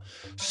this out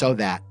so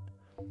that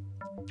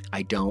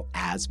I don't,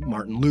 as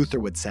Martin Luther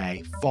would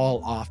say,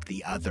 fall off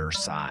the other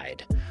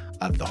side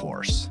of the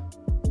horse.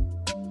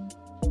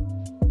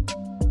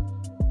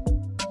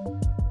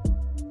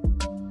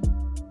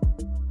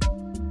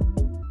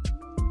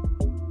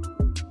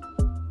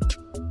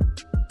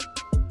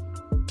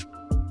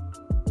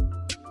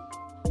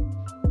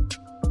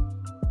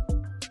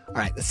 All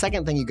right, the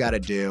second thing you got to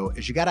do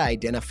is you got to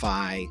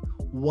identify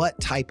what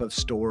type of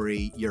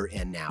story you're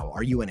in now.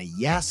 Are you in a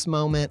yes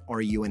moment, or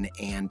are you in an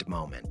and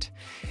moment?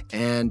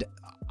 And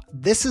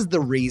this is the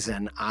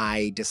reason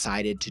I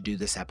decided to do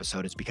this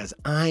episode, is because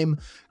I'm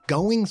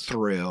going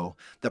through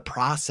the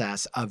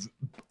process of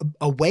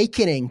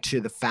awakening to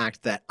the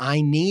fact that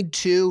I need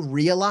to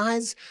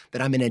realize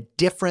that I'm in a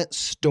different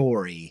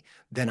story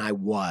than I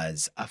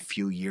was a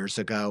few years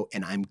ago,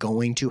 and I'm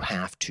going to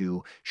have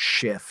to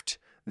shift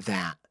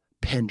that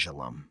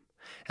pendulum.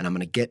 And I'm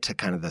going to get to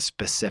kind of the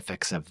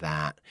specifics of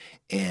that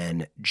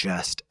in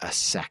just a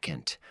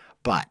second.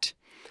 But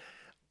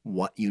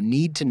what you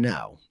need to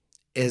know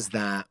is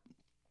that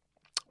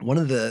one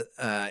of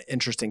the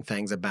interesting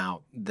things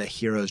about the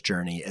hero's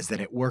journey is that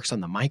it works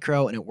on the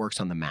micro and it works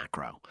on the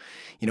macro.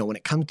 When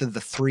it comes to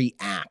the 3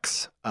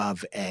 acts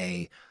of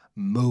a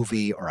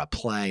movie or a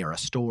play or a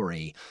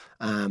story,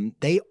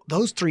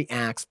 those 3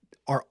 acts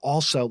are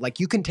also,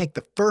 you can take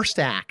the first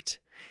act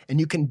and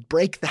you can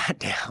break that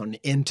down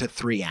into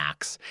 3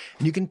 acts.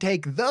 And you can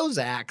take those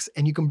acts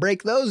and you can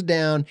break those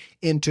down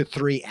into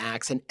 3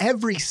 acts. And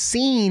every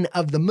scene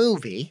of the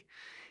movie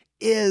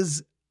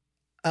is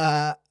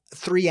a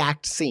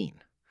 3-act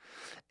scene.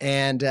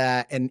 And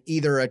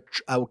either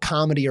a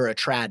comedy or a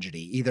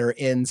tragedy either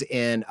ends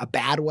in a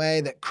bad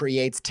way that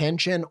creates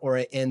tension, or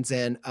it ends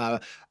in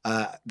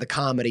the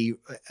comedy,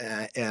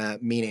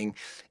 meaning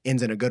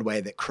ends in a good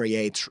way that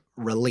creates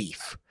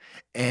relief.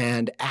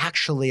 And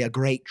actually, a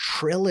great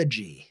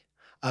trilogy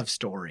of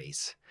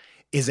stories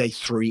is a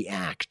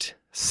 3-act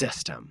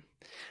system.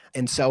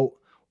 And so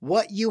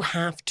what you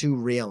have to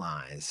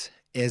realize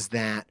is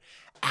that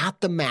at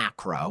the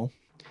macro,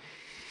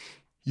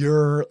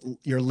 you're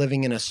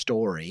living in a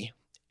story,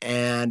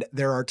 and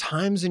there are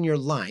times in your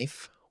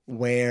life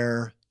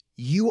where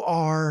you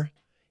are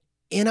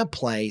in a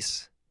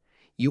place,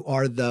 you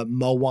are the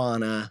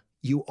Moana,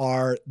 you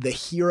are the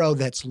hero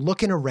that's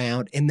looking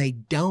around, and they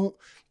don't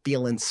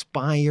feel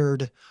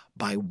inspired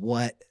by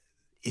what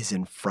is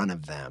in front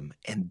of them,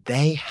 and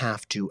they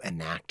have to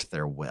enact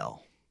their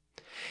will.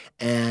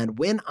 And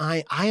when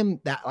I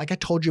am that, like I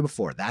told you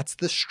before, that's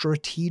the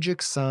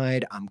strategic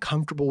side. I'm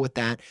comfortable with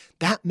that.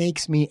 That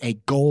makes me a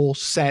goal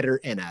setter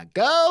and a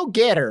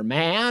go-getter,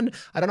 man.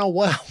 I don't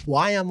know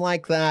why I'm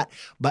like that,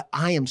 but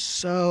I am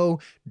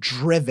so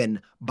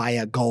driven by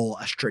a goal,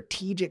 a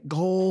strategic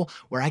goal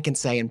where I can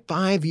say in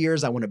 5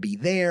 years, I want to be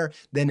there.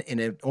 Then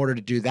in order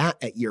to do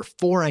that, at year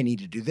 4, I need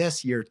to do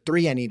this. Year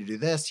 3, I need to do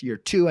this. Year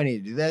 2, I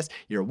need to do this.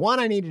 Year 1,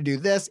 I need to do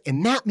this.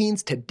 And that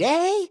means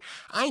today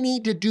I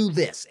need to do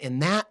this.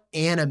 And that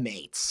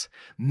animates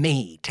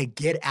me to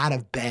get out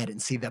of bed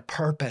and see the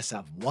purpose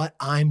of what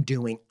I'm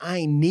doing.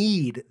 I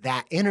need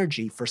that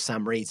energy for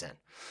some reason.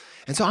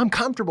 And so I'm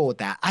comfortable with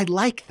that. I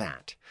like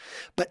that.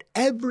 But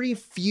every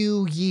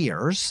few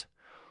years,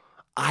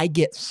 I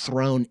get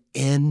thrown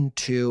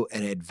into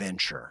an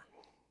adventure.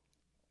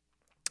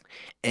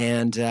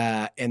 And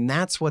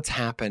that's what's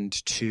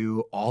happened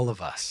to all of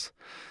us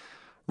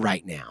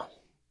right now.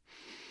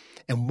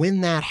 And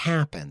when that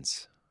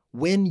happens,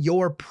 when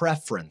your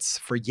preference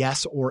for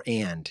yes or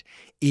and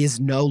is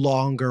no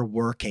longer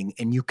working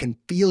and you can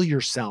feel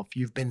yourself,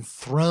 you've been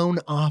thrown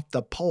off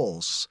the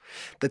pulse,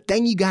 the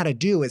thing you got to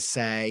do is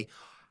say,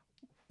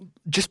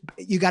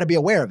 you got to be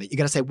aware of it. You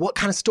got to say, what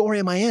kind of story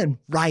am I in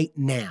right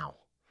now?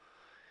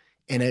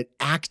 And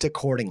act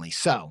accordingly.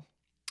 So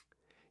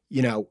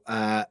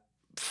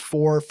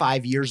 4 or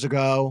 5 years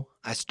ago,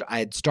 I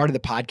had started the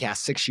podcast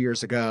 6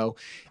 years ago,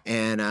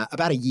 and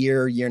about a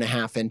year and a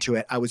half into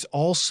it, I was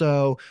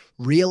also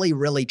really,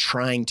 really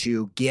trying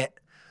to get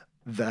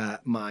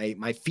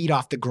my feet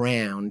off the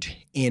ground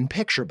in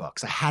picture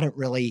books. I hadn't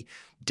really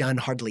done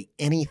hardly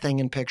anything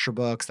in picture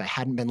books. I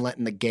hadn't been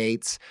letting the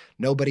gates.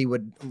 Nobody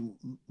would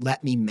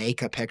let me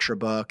make a picture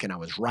book. And I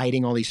was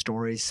writing all these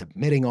stories,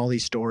 submitting all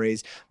these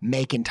stories,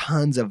 making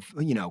tons of,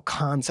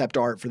 concept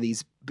art for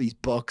these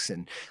books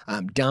and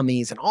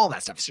dummies and all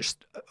that stuff. It's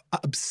just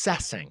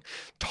obsessing,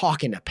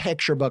 talking to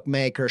picture book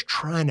makers,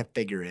 trying to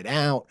figure it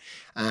out,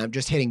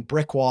 just hitting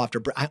brick wall after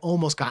brick. I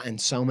almost got in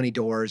so many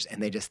doors,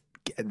 and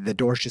the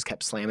doors just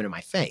kept slamming in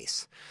my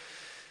face.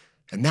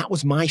 And that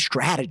was my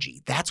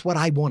strategy. That's what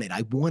I wanted.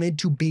 I wanted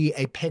to be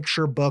a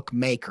picture book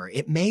maker.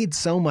 It made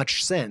so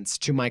much sense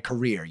to my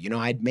career.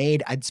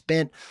 I'd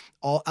spent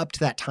all up to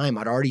that time,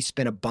 I'd already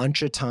spent a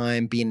bunch of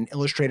time being an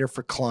illustrator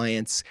for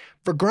clients,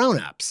 for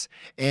grownups.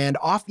 And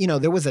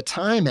there was a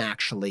time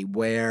actually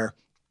where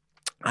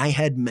I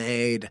had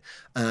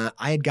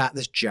got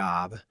this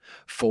job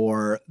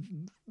for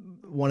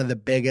one of the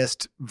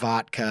biggest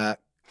vodka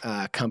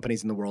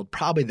companies in the world,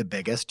 probably the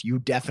biggest. You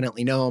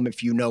definitely know them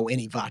if you know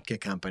any vodka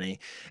company.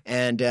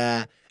 And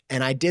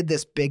I did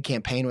this big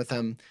campaign with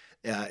them.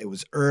 It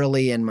was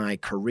early in my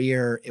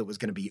career. It was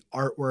going to be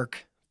artwork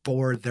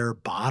for their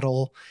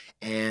bottle.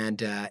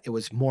 And it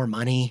was more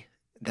money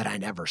that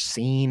I'd ever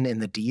seen in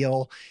the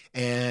deal.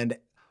 And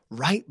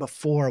right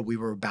before we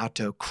were about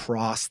to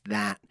cross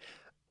that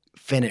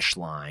finish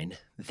line,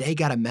 they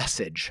got a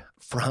message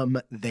from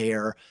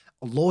their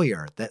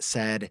lawyer that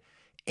said,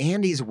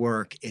 Andy's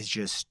work is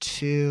just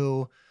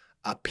too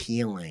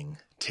appealing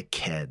to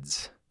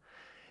kids,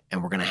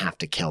 and we're going to have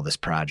to kill this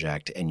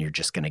project, and you're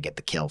just going to get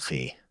the kill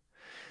fee.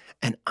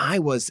 And I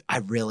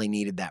really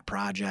needed that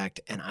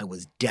project, and I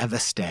was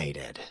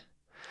devastated.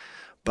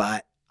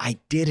 But I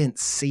didn't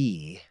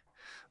see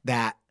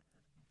that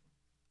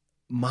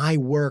my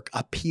work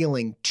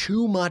appealing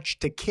too much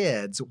to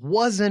kids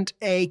wasn't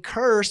a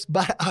curse,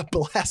 but a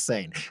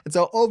blessing. And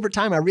so over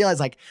time, I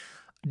realized,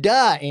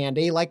 duh,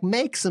 Andy,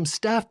 make some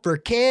stuff for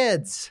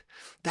kids.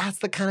 That's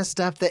the kind of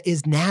stuff that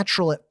is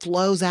natural. It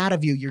flows out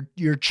of you.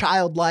 Your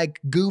childlike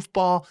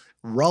goofball,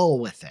 roll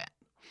with it.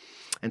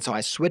 And so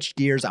I switched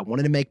gears. I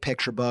wanted to make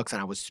picture books,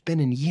 and I was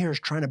spending years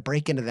trying to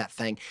break into that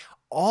thing.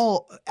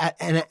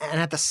 And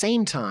at the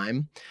same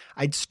time,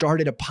 I'd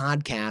started a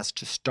podcast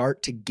to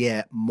start to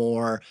get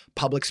more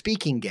public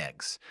speaking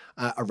gigs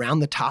around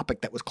the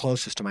topic that was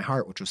closest to my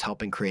heart, which was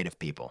helping creative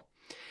people.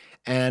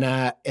 And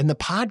the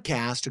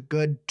podcast, a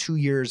good 2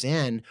 years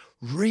in,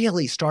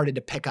 really started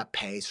to pick up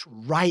pace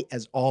right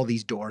as all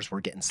these doors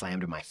were getting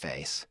slammed in my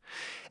face.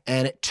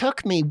 And it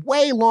took me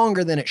way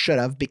longer than it should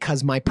have,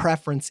 because my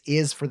preference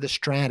is for the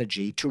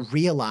strategy, to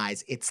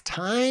realize it's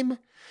time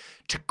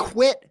to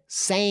quit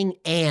saying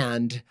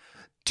and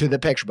to the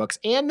picture books,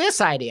 and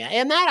this idea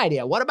and that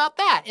idea. What about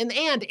that? And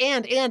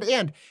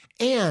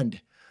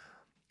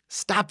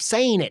stop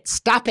saying it.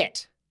 Stop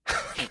it.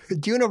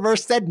 The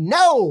universe said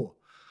no.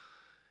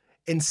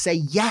 And say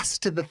yes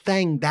to the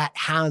thing that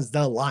has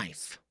the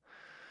life.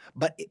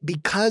 But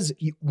because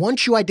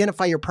once you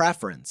identify your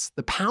preference,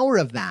 the power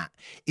of that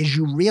is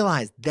you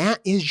realize that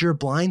is your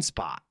blind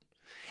spot.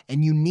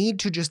 And you need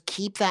to just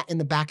keep that in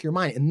the back of your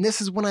mind. And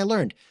this is when I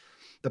learned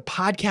the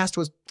podcast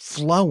was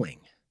flowing.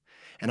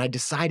 And I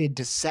decided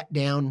to set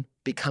down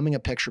becoming a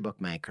picture book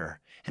maker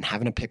and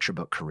having a picture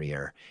book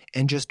career.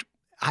 And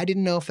I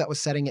didn't know if that was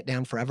setting it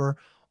down forever,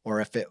 or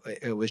if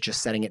it was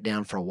just setting it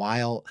down for a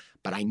while,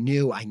 but I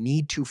knew I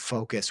need to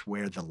focus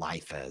where the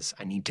life is.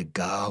 I need to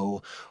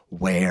go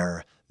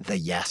where the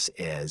yes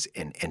is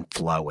and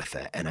flow with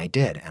it. And I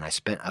did. And I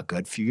spent a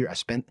good few years. I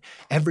spent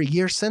every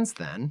year since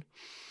then,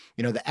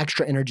 the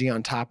extra energy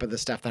on top of the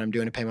stuff that I'm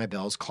doing to pay my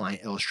bills,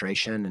 client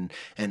illustration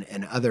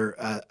and other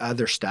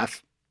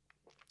stuff.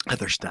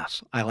 Other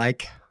stuff.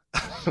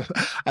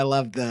 I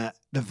love the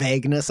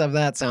vagueness of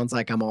that. Sounds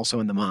like I'm also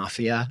in the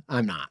mafia.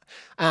 I'm not.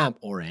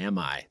 Or am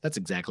I? That's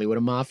exactly what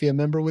a mafia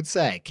member would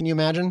say. Can you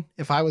imagine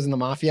if I was in the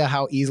mafia,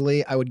 how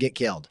easily I would get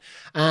killed?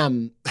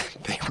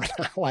 They would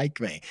not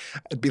like me.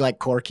 It'd be like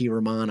Corky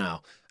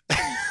Romano.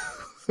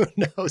 Who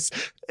knows?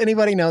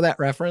 Anybody know that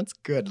reference?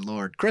 Good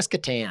Lord. Chris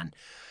Kattan.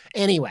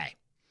 Anyway.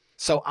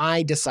 So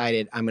I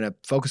decided I'm going to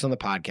focus on the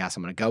podcast.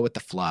 I'm going to go with the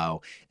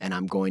flow, and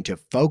I'm going to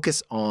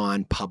focus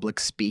on public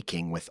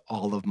speaking with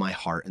all of my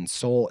heart and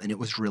soul. And it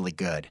was really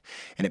good.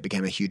 And it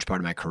became a huge part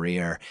of my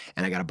career.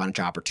 And I got a bunch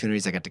of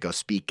opportunities. I got to go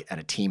speak at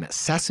a team at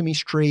Sesame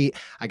Street.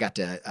 I got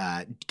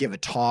to give a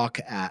talk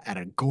at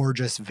a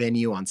gorgeous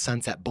venue on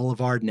Sunset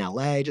Boulevard in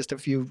LA just a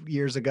few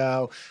years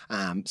ago,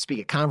 speak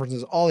at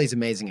conferences, all these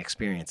amazing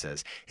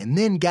experiences. And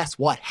then guess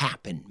what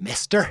happened,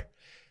 mister?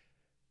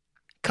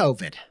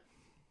 COVID.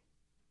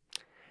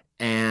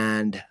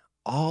 And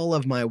all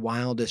of my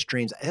wildest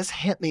dreams, this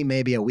hit me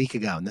maybe a week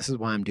ago, and this is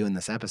why I'm doing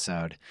this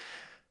episode.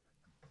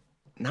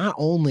 Not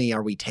only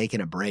are we taking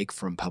a break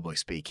from public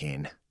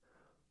speaking,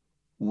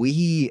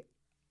 we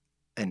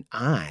and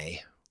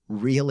I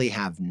really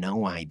have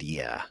no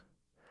idea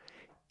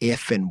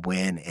if and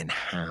when and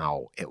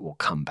how it will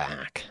come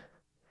back.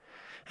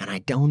 And I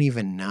don't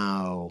even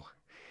know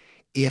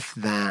if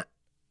that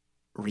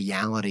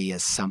reality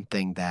is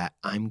something that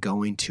I'm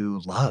going to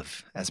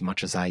love as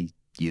much as I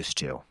used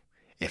to,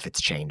 if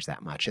it's changed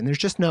that much. And there's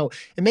just no,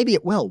 and maybe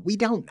it will.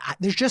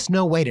 There's just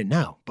no way to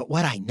know. But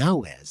what I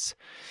know is,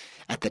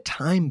 at the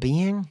time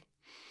being,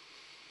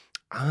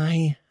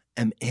 I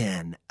am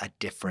in a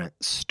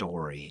different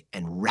story,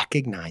 and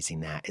recognizing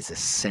that is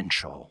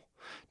essential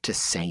to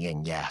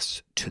saying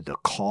yes to the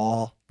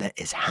call that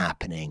is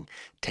happening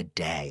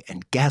today.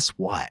 And guess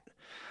what?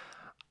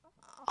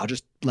 I'll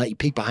just let you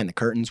peek behind the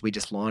curtains. We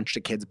just launched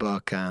a kid's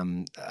book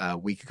a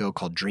week ago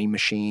called Dream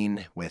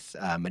Machine with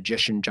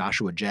magician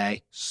Joshua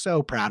J.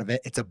 So proud of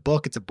it. It's a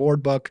book. It's a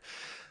board book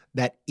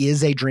that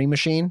is a dream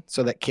machine,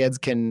 so that kids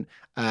can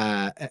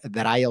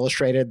that I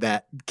illustrated,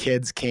 that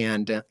kids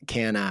can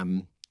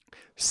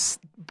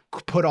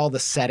put all the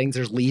settings.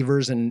 There's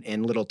levers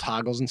and little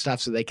toggles and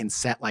stuff, so they can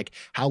set like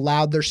how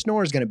loud their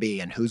snore is going to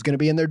be and who's going to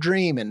be in their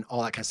dream and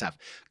all that kind of stuff.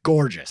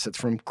 Gorgeous. It's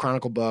from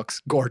Chronicle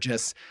Books.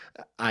 Gorgeous.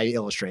 I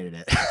illustrated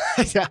it.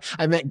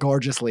 I meant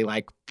gorgeously,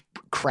 like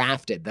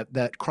crafted.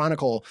 The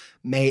Chronicle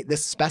made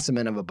this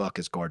specimen of a book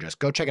is gorgeous.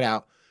 Go check it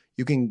out.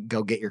 You can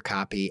go get your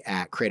copy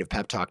at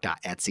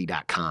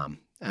creativepeptalk.etsy.com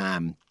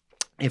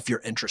if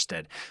you're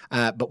interested.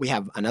 But we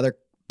have another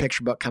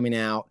picture book coming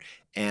out,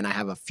 and I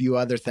have a few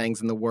other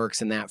things in the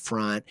works in that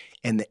front,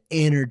 and the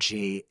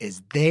energy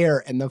is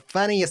there. And the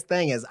funniest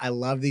thing is, I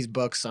love these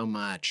books so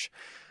much,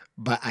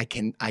 but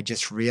I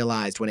just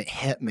realized when it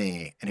hit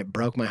me, and it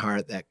broke my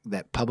heart,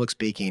 that public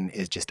speaking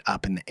is just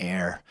up in the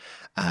air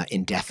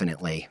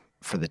indefinitely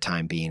for the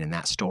time being, and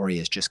that story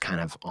is just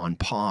kind of on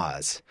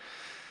pause.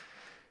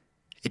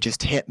 It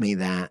just hit me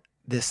that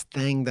this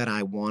thing that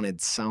I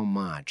wanted so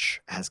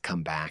much has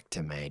come back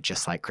to me,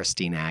 just like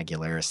Christina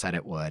Aguilera said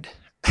it would.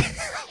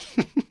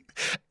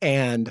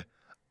 and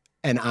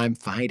I'm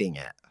fighting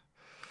it.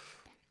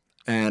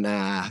 And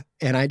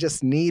I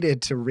just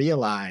needed to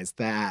realize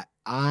that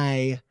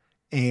I'm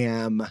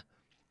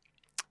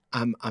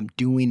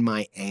doing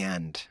my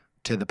and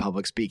to the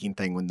public speaking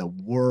thing when the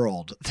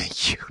world,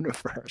 the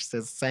universe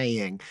is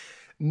saying,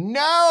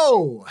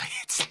 no,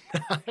 it's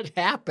not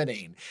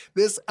happening.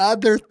 This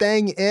other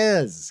thing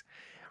is.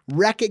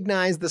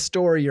 Recognize the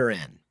story you're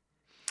in.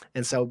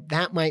 And so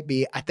that might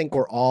be, I think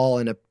we're all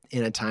in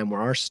a time where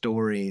our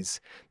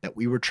stories that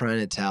we were trying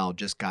to tell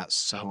just got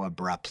so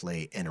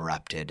abruptly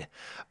interrupted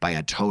by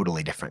a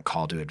totally different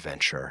call to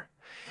adventure.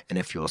 And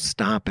if you'll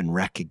stop and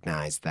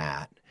recognize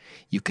that,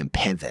 you can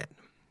pivot.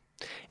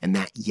 And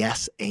that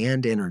yes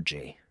and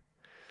energy,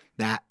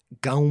 that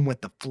going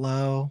with the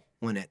flow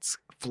when it's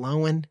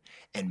flowing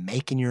and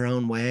making your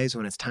own waves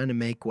when it's time to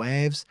make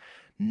waves,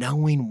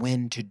 knowing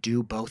when to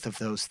do both of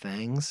those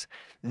things,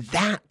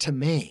 that to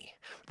me,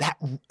 that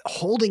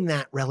holding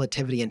that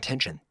relativity and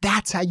tension,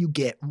 that's how you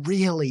get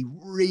really,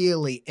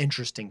 really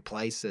interesting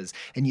places.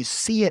 And you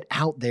see it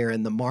out there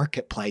in the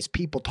marketplace,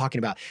 people talking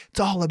about,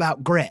 it's all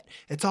about grit.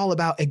 It's all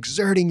about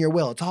exerting your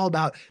will. It's all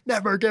about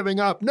never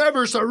giving up,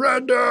 never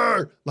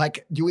surrender.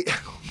 Like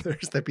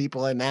there's the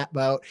people in that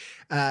boat.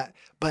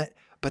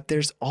 But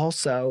there's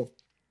also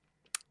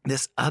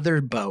this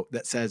other boat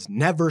that says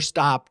never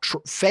stop,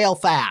 fail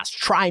fast,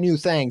 try new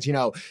things.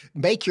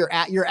 Make your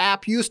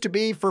app used to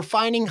be for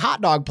finding hot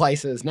dog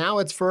places. Now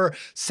it's for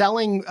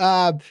selling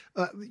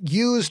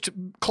used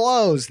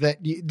clothes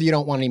that you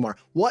don't want anymore.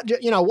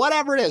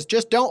 Whatever it is,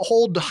 just don't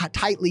hold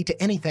tightly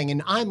to anything.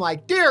 And I'm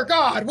like, dear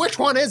God, which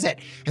one is it?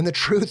 And the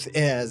truth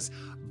is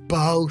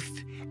both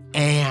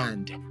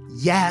and.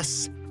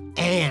 Yes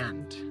and.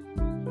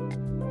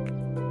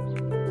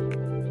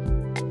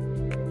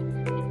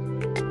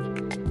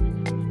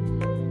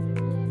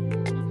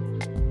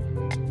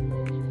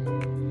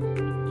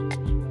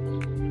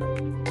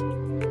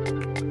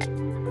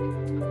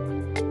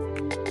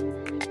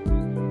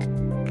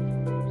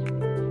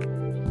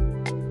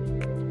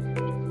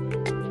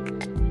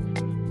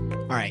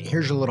 All right,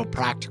 here's a little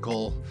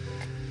practical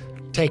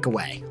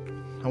takeaway.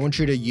 I want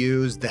you to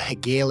use the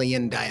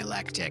Hegelian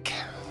dialectic.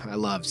 I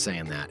love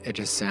saying that. It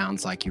just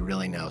sounds like you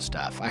really know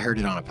stuff. I heard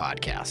it on a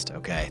podcast,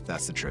 okay?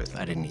 That's the truth.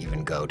 I didn't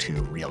even go to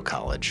real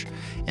college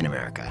in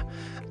America.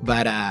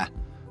 But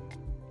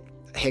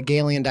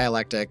Hegelian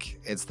dialectic,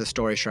 it's the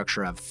story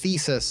structure of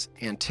thesis,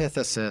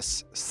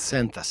 antithesis,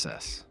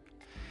 synthesis.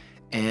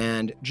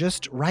 And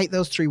just write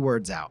those three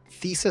words out.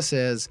 Thesis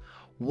is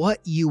what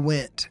you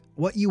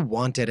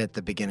wanted at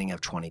the beginning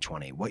of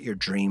 2020, what your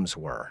dreams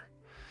were.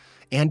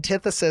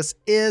 Antithesis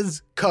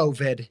is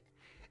COVID.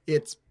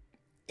 It's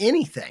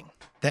anything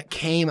that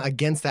came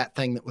against that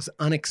thing that was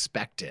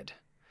unexpected.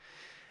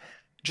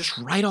 Just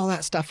write all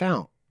that stuff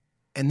out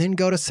and then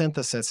go to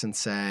synthesis and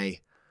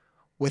say,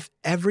 with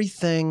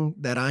everything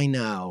that I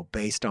know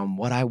based on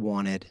what I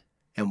wanted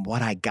and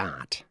what I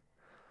got,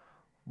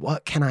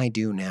 what can I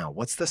do now?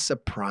 What's the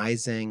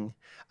surprising,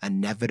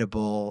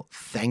 inevitable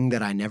thing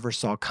that I never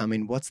saw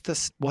coming?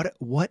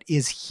 What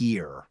is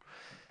here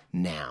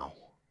now?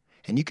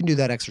 And you can do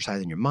that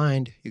exercise in your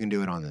mind. You can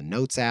do it on the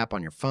Notes app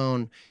on your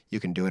phone. You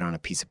can do it on a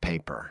piece of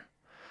paper.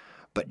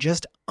 But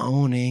just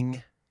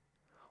owning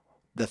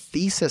the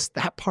thesis,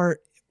 that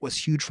part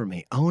was huge for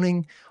me.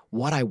 Owning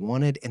what I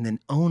wanted and then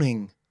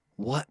owning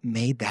what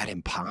made that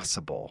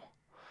impossible.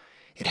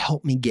 It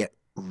helped me get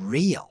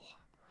real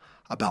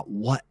about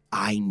what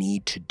I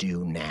need to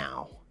do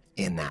now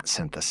in that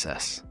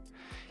synthesis.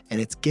 And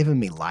it's given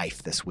me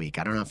life this week.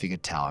 I don't know if you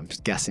could tell. I'm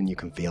just guessing you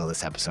can feel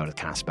this episode is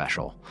kind of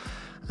special.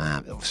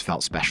 It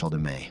felt special to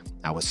me.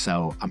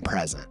 I'm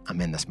present.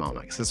 I'm in this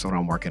moment because this is what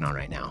I'm working on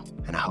right now.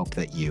 And I hope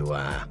that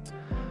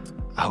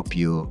I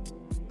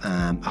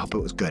hope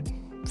it was good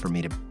for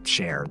me to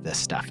share this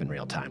stuff in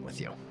real time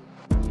with you.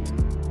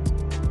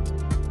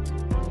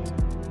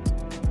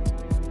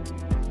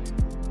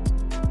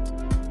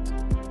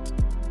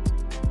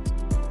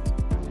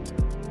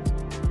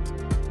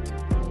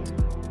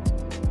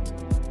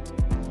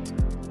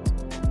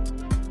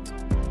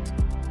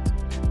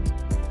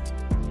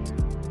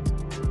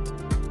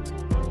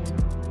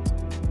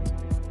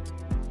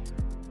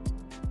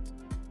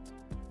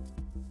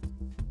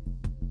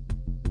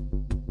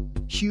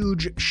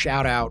 Huge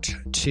shout out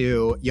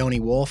to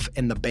Yoni Wolf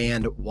and the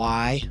band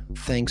Y.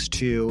 Thanks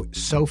to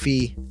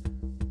Sophie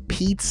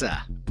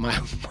Pizza, my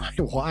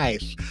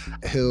wife,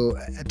 who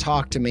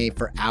talked to me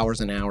for hours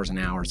and hours and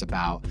hours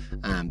about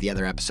the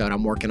other episode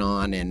I'm working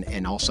on,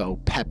 and also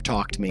pep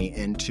talked me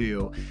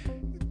into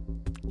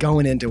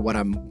going into what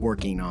I'm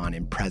working on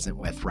and present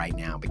with right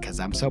now, because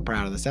I'm so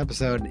proud of this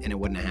episode and it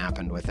wouldn't have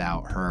happened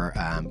without her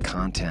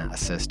content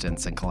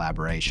assistance and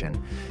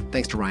collaboration.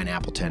 Thanks to Ryan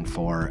Appleton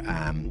for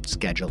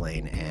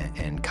scheduling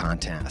and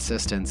content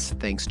assistance.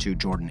 Thanks to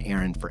Jordan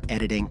Aaron for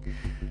editing.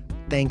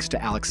 Thanks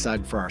to Alex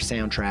Sugg for our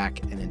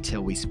soundtrack. And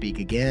until we speak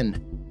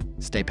again,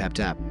 stay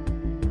pepped up.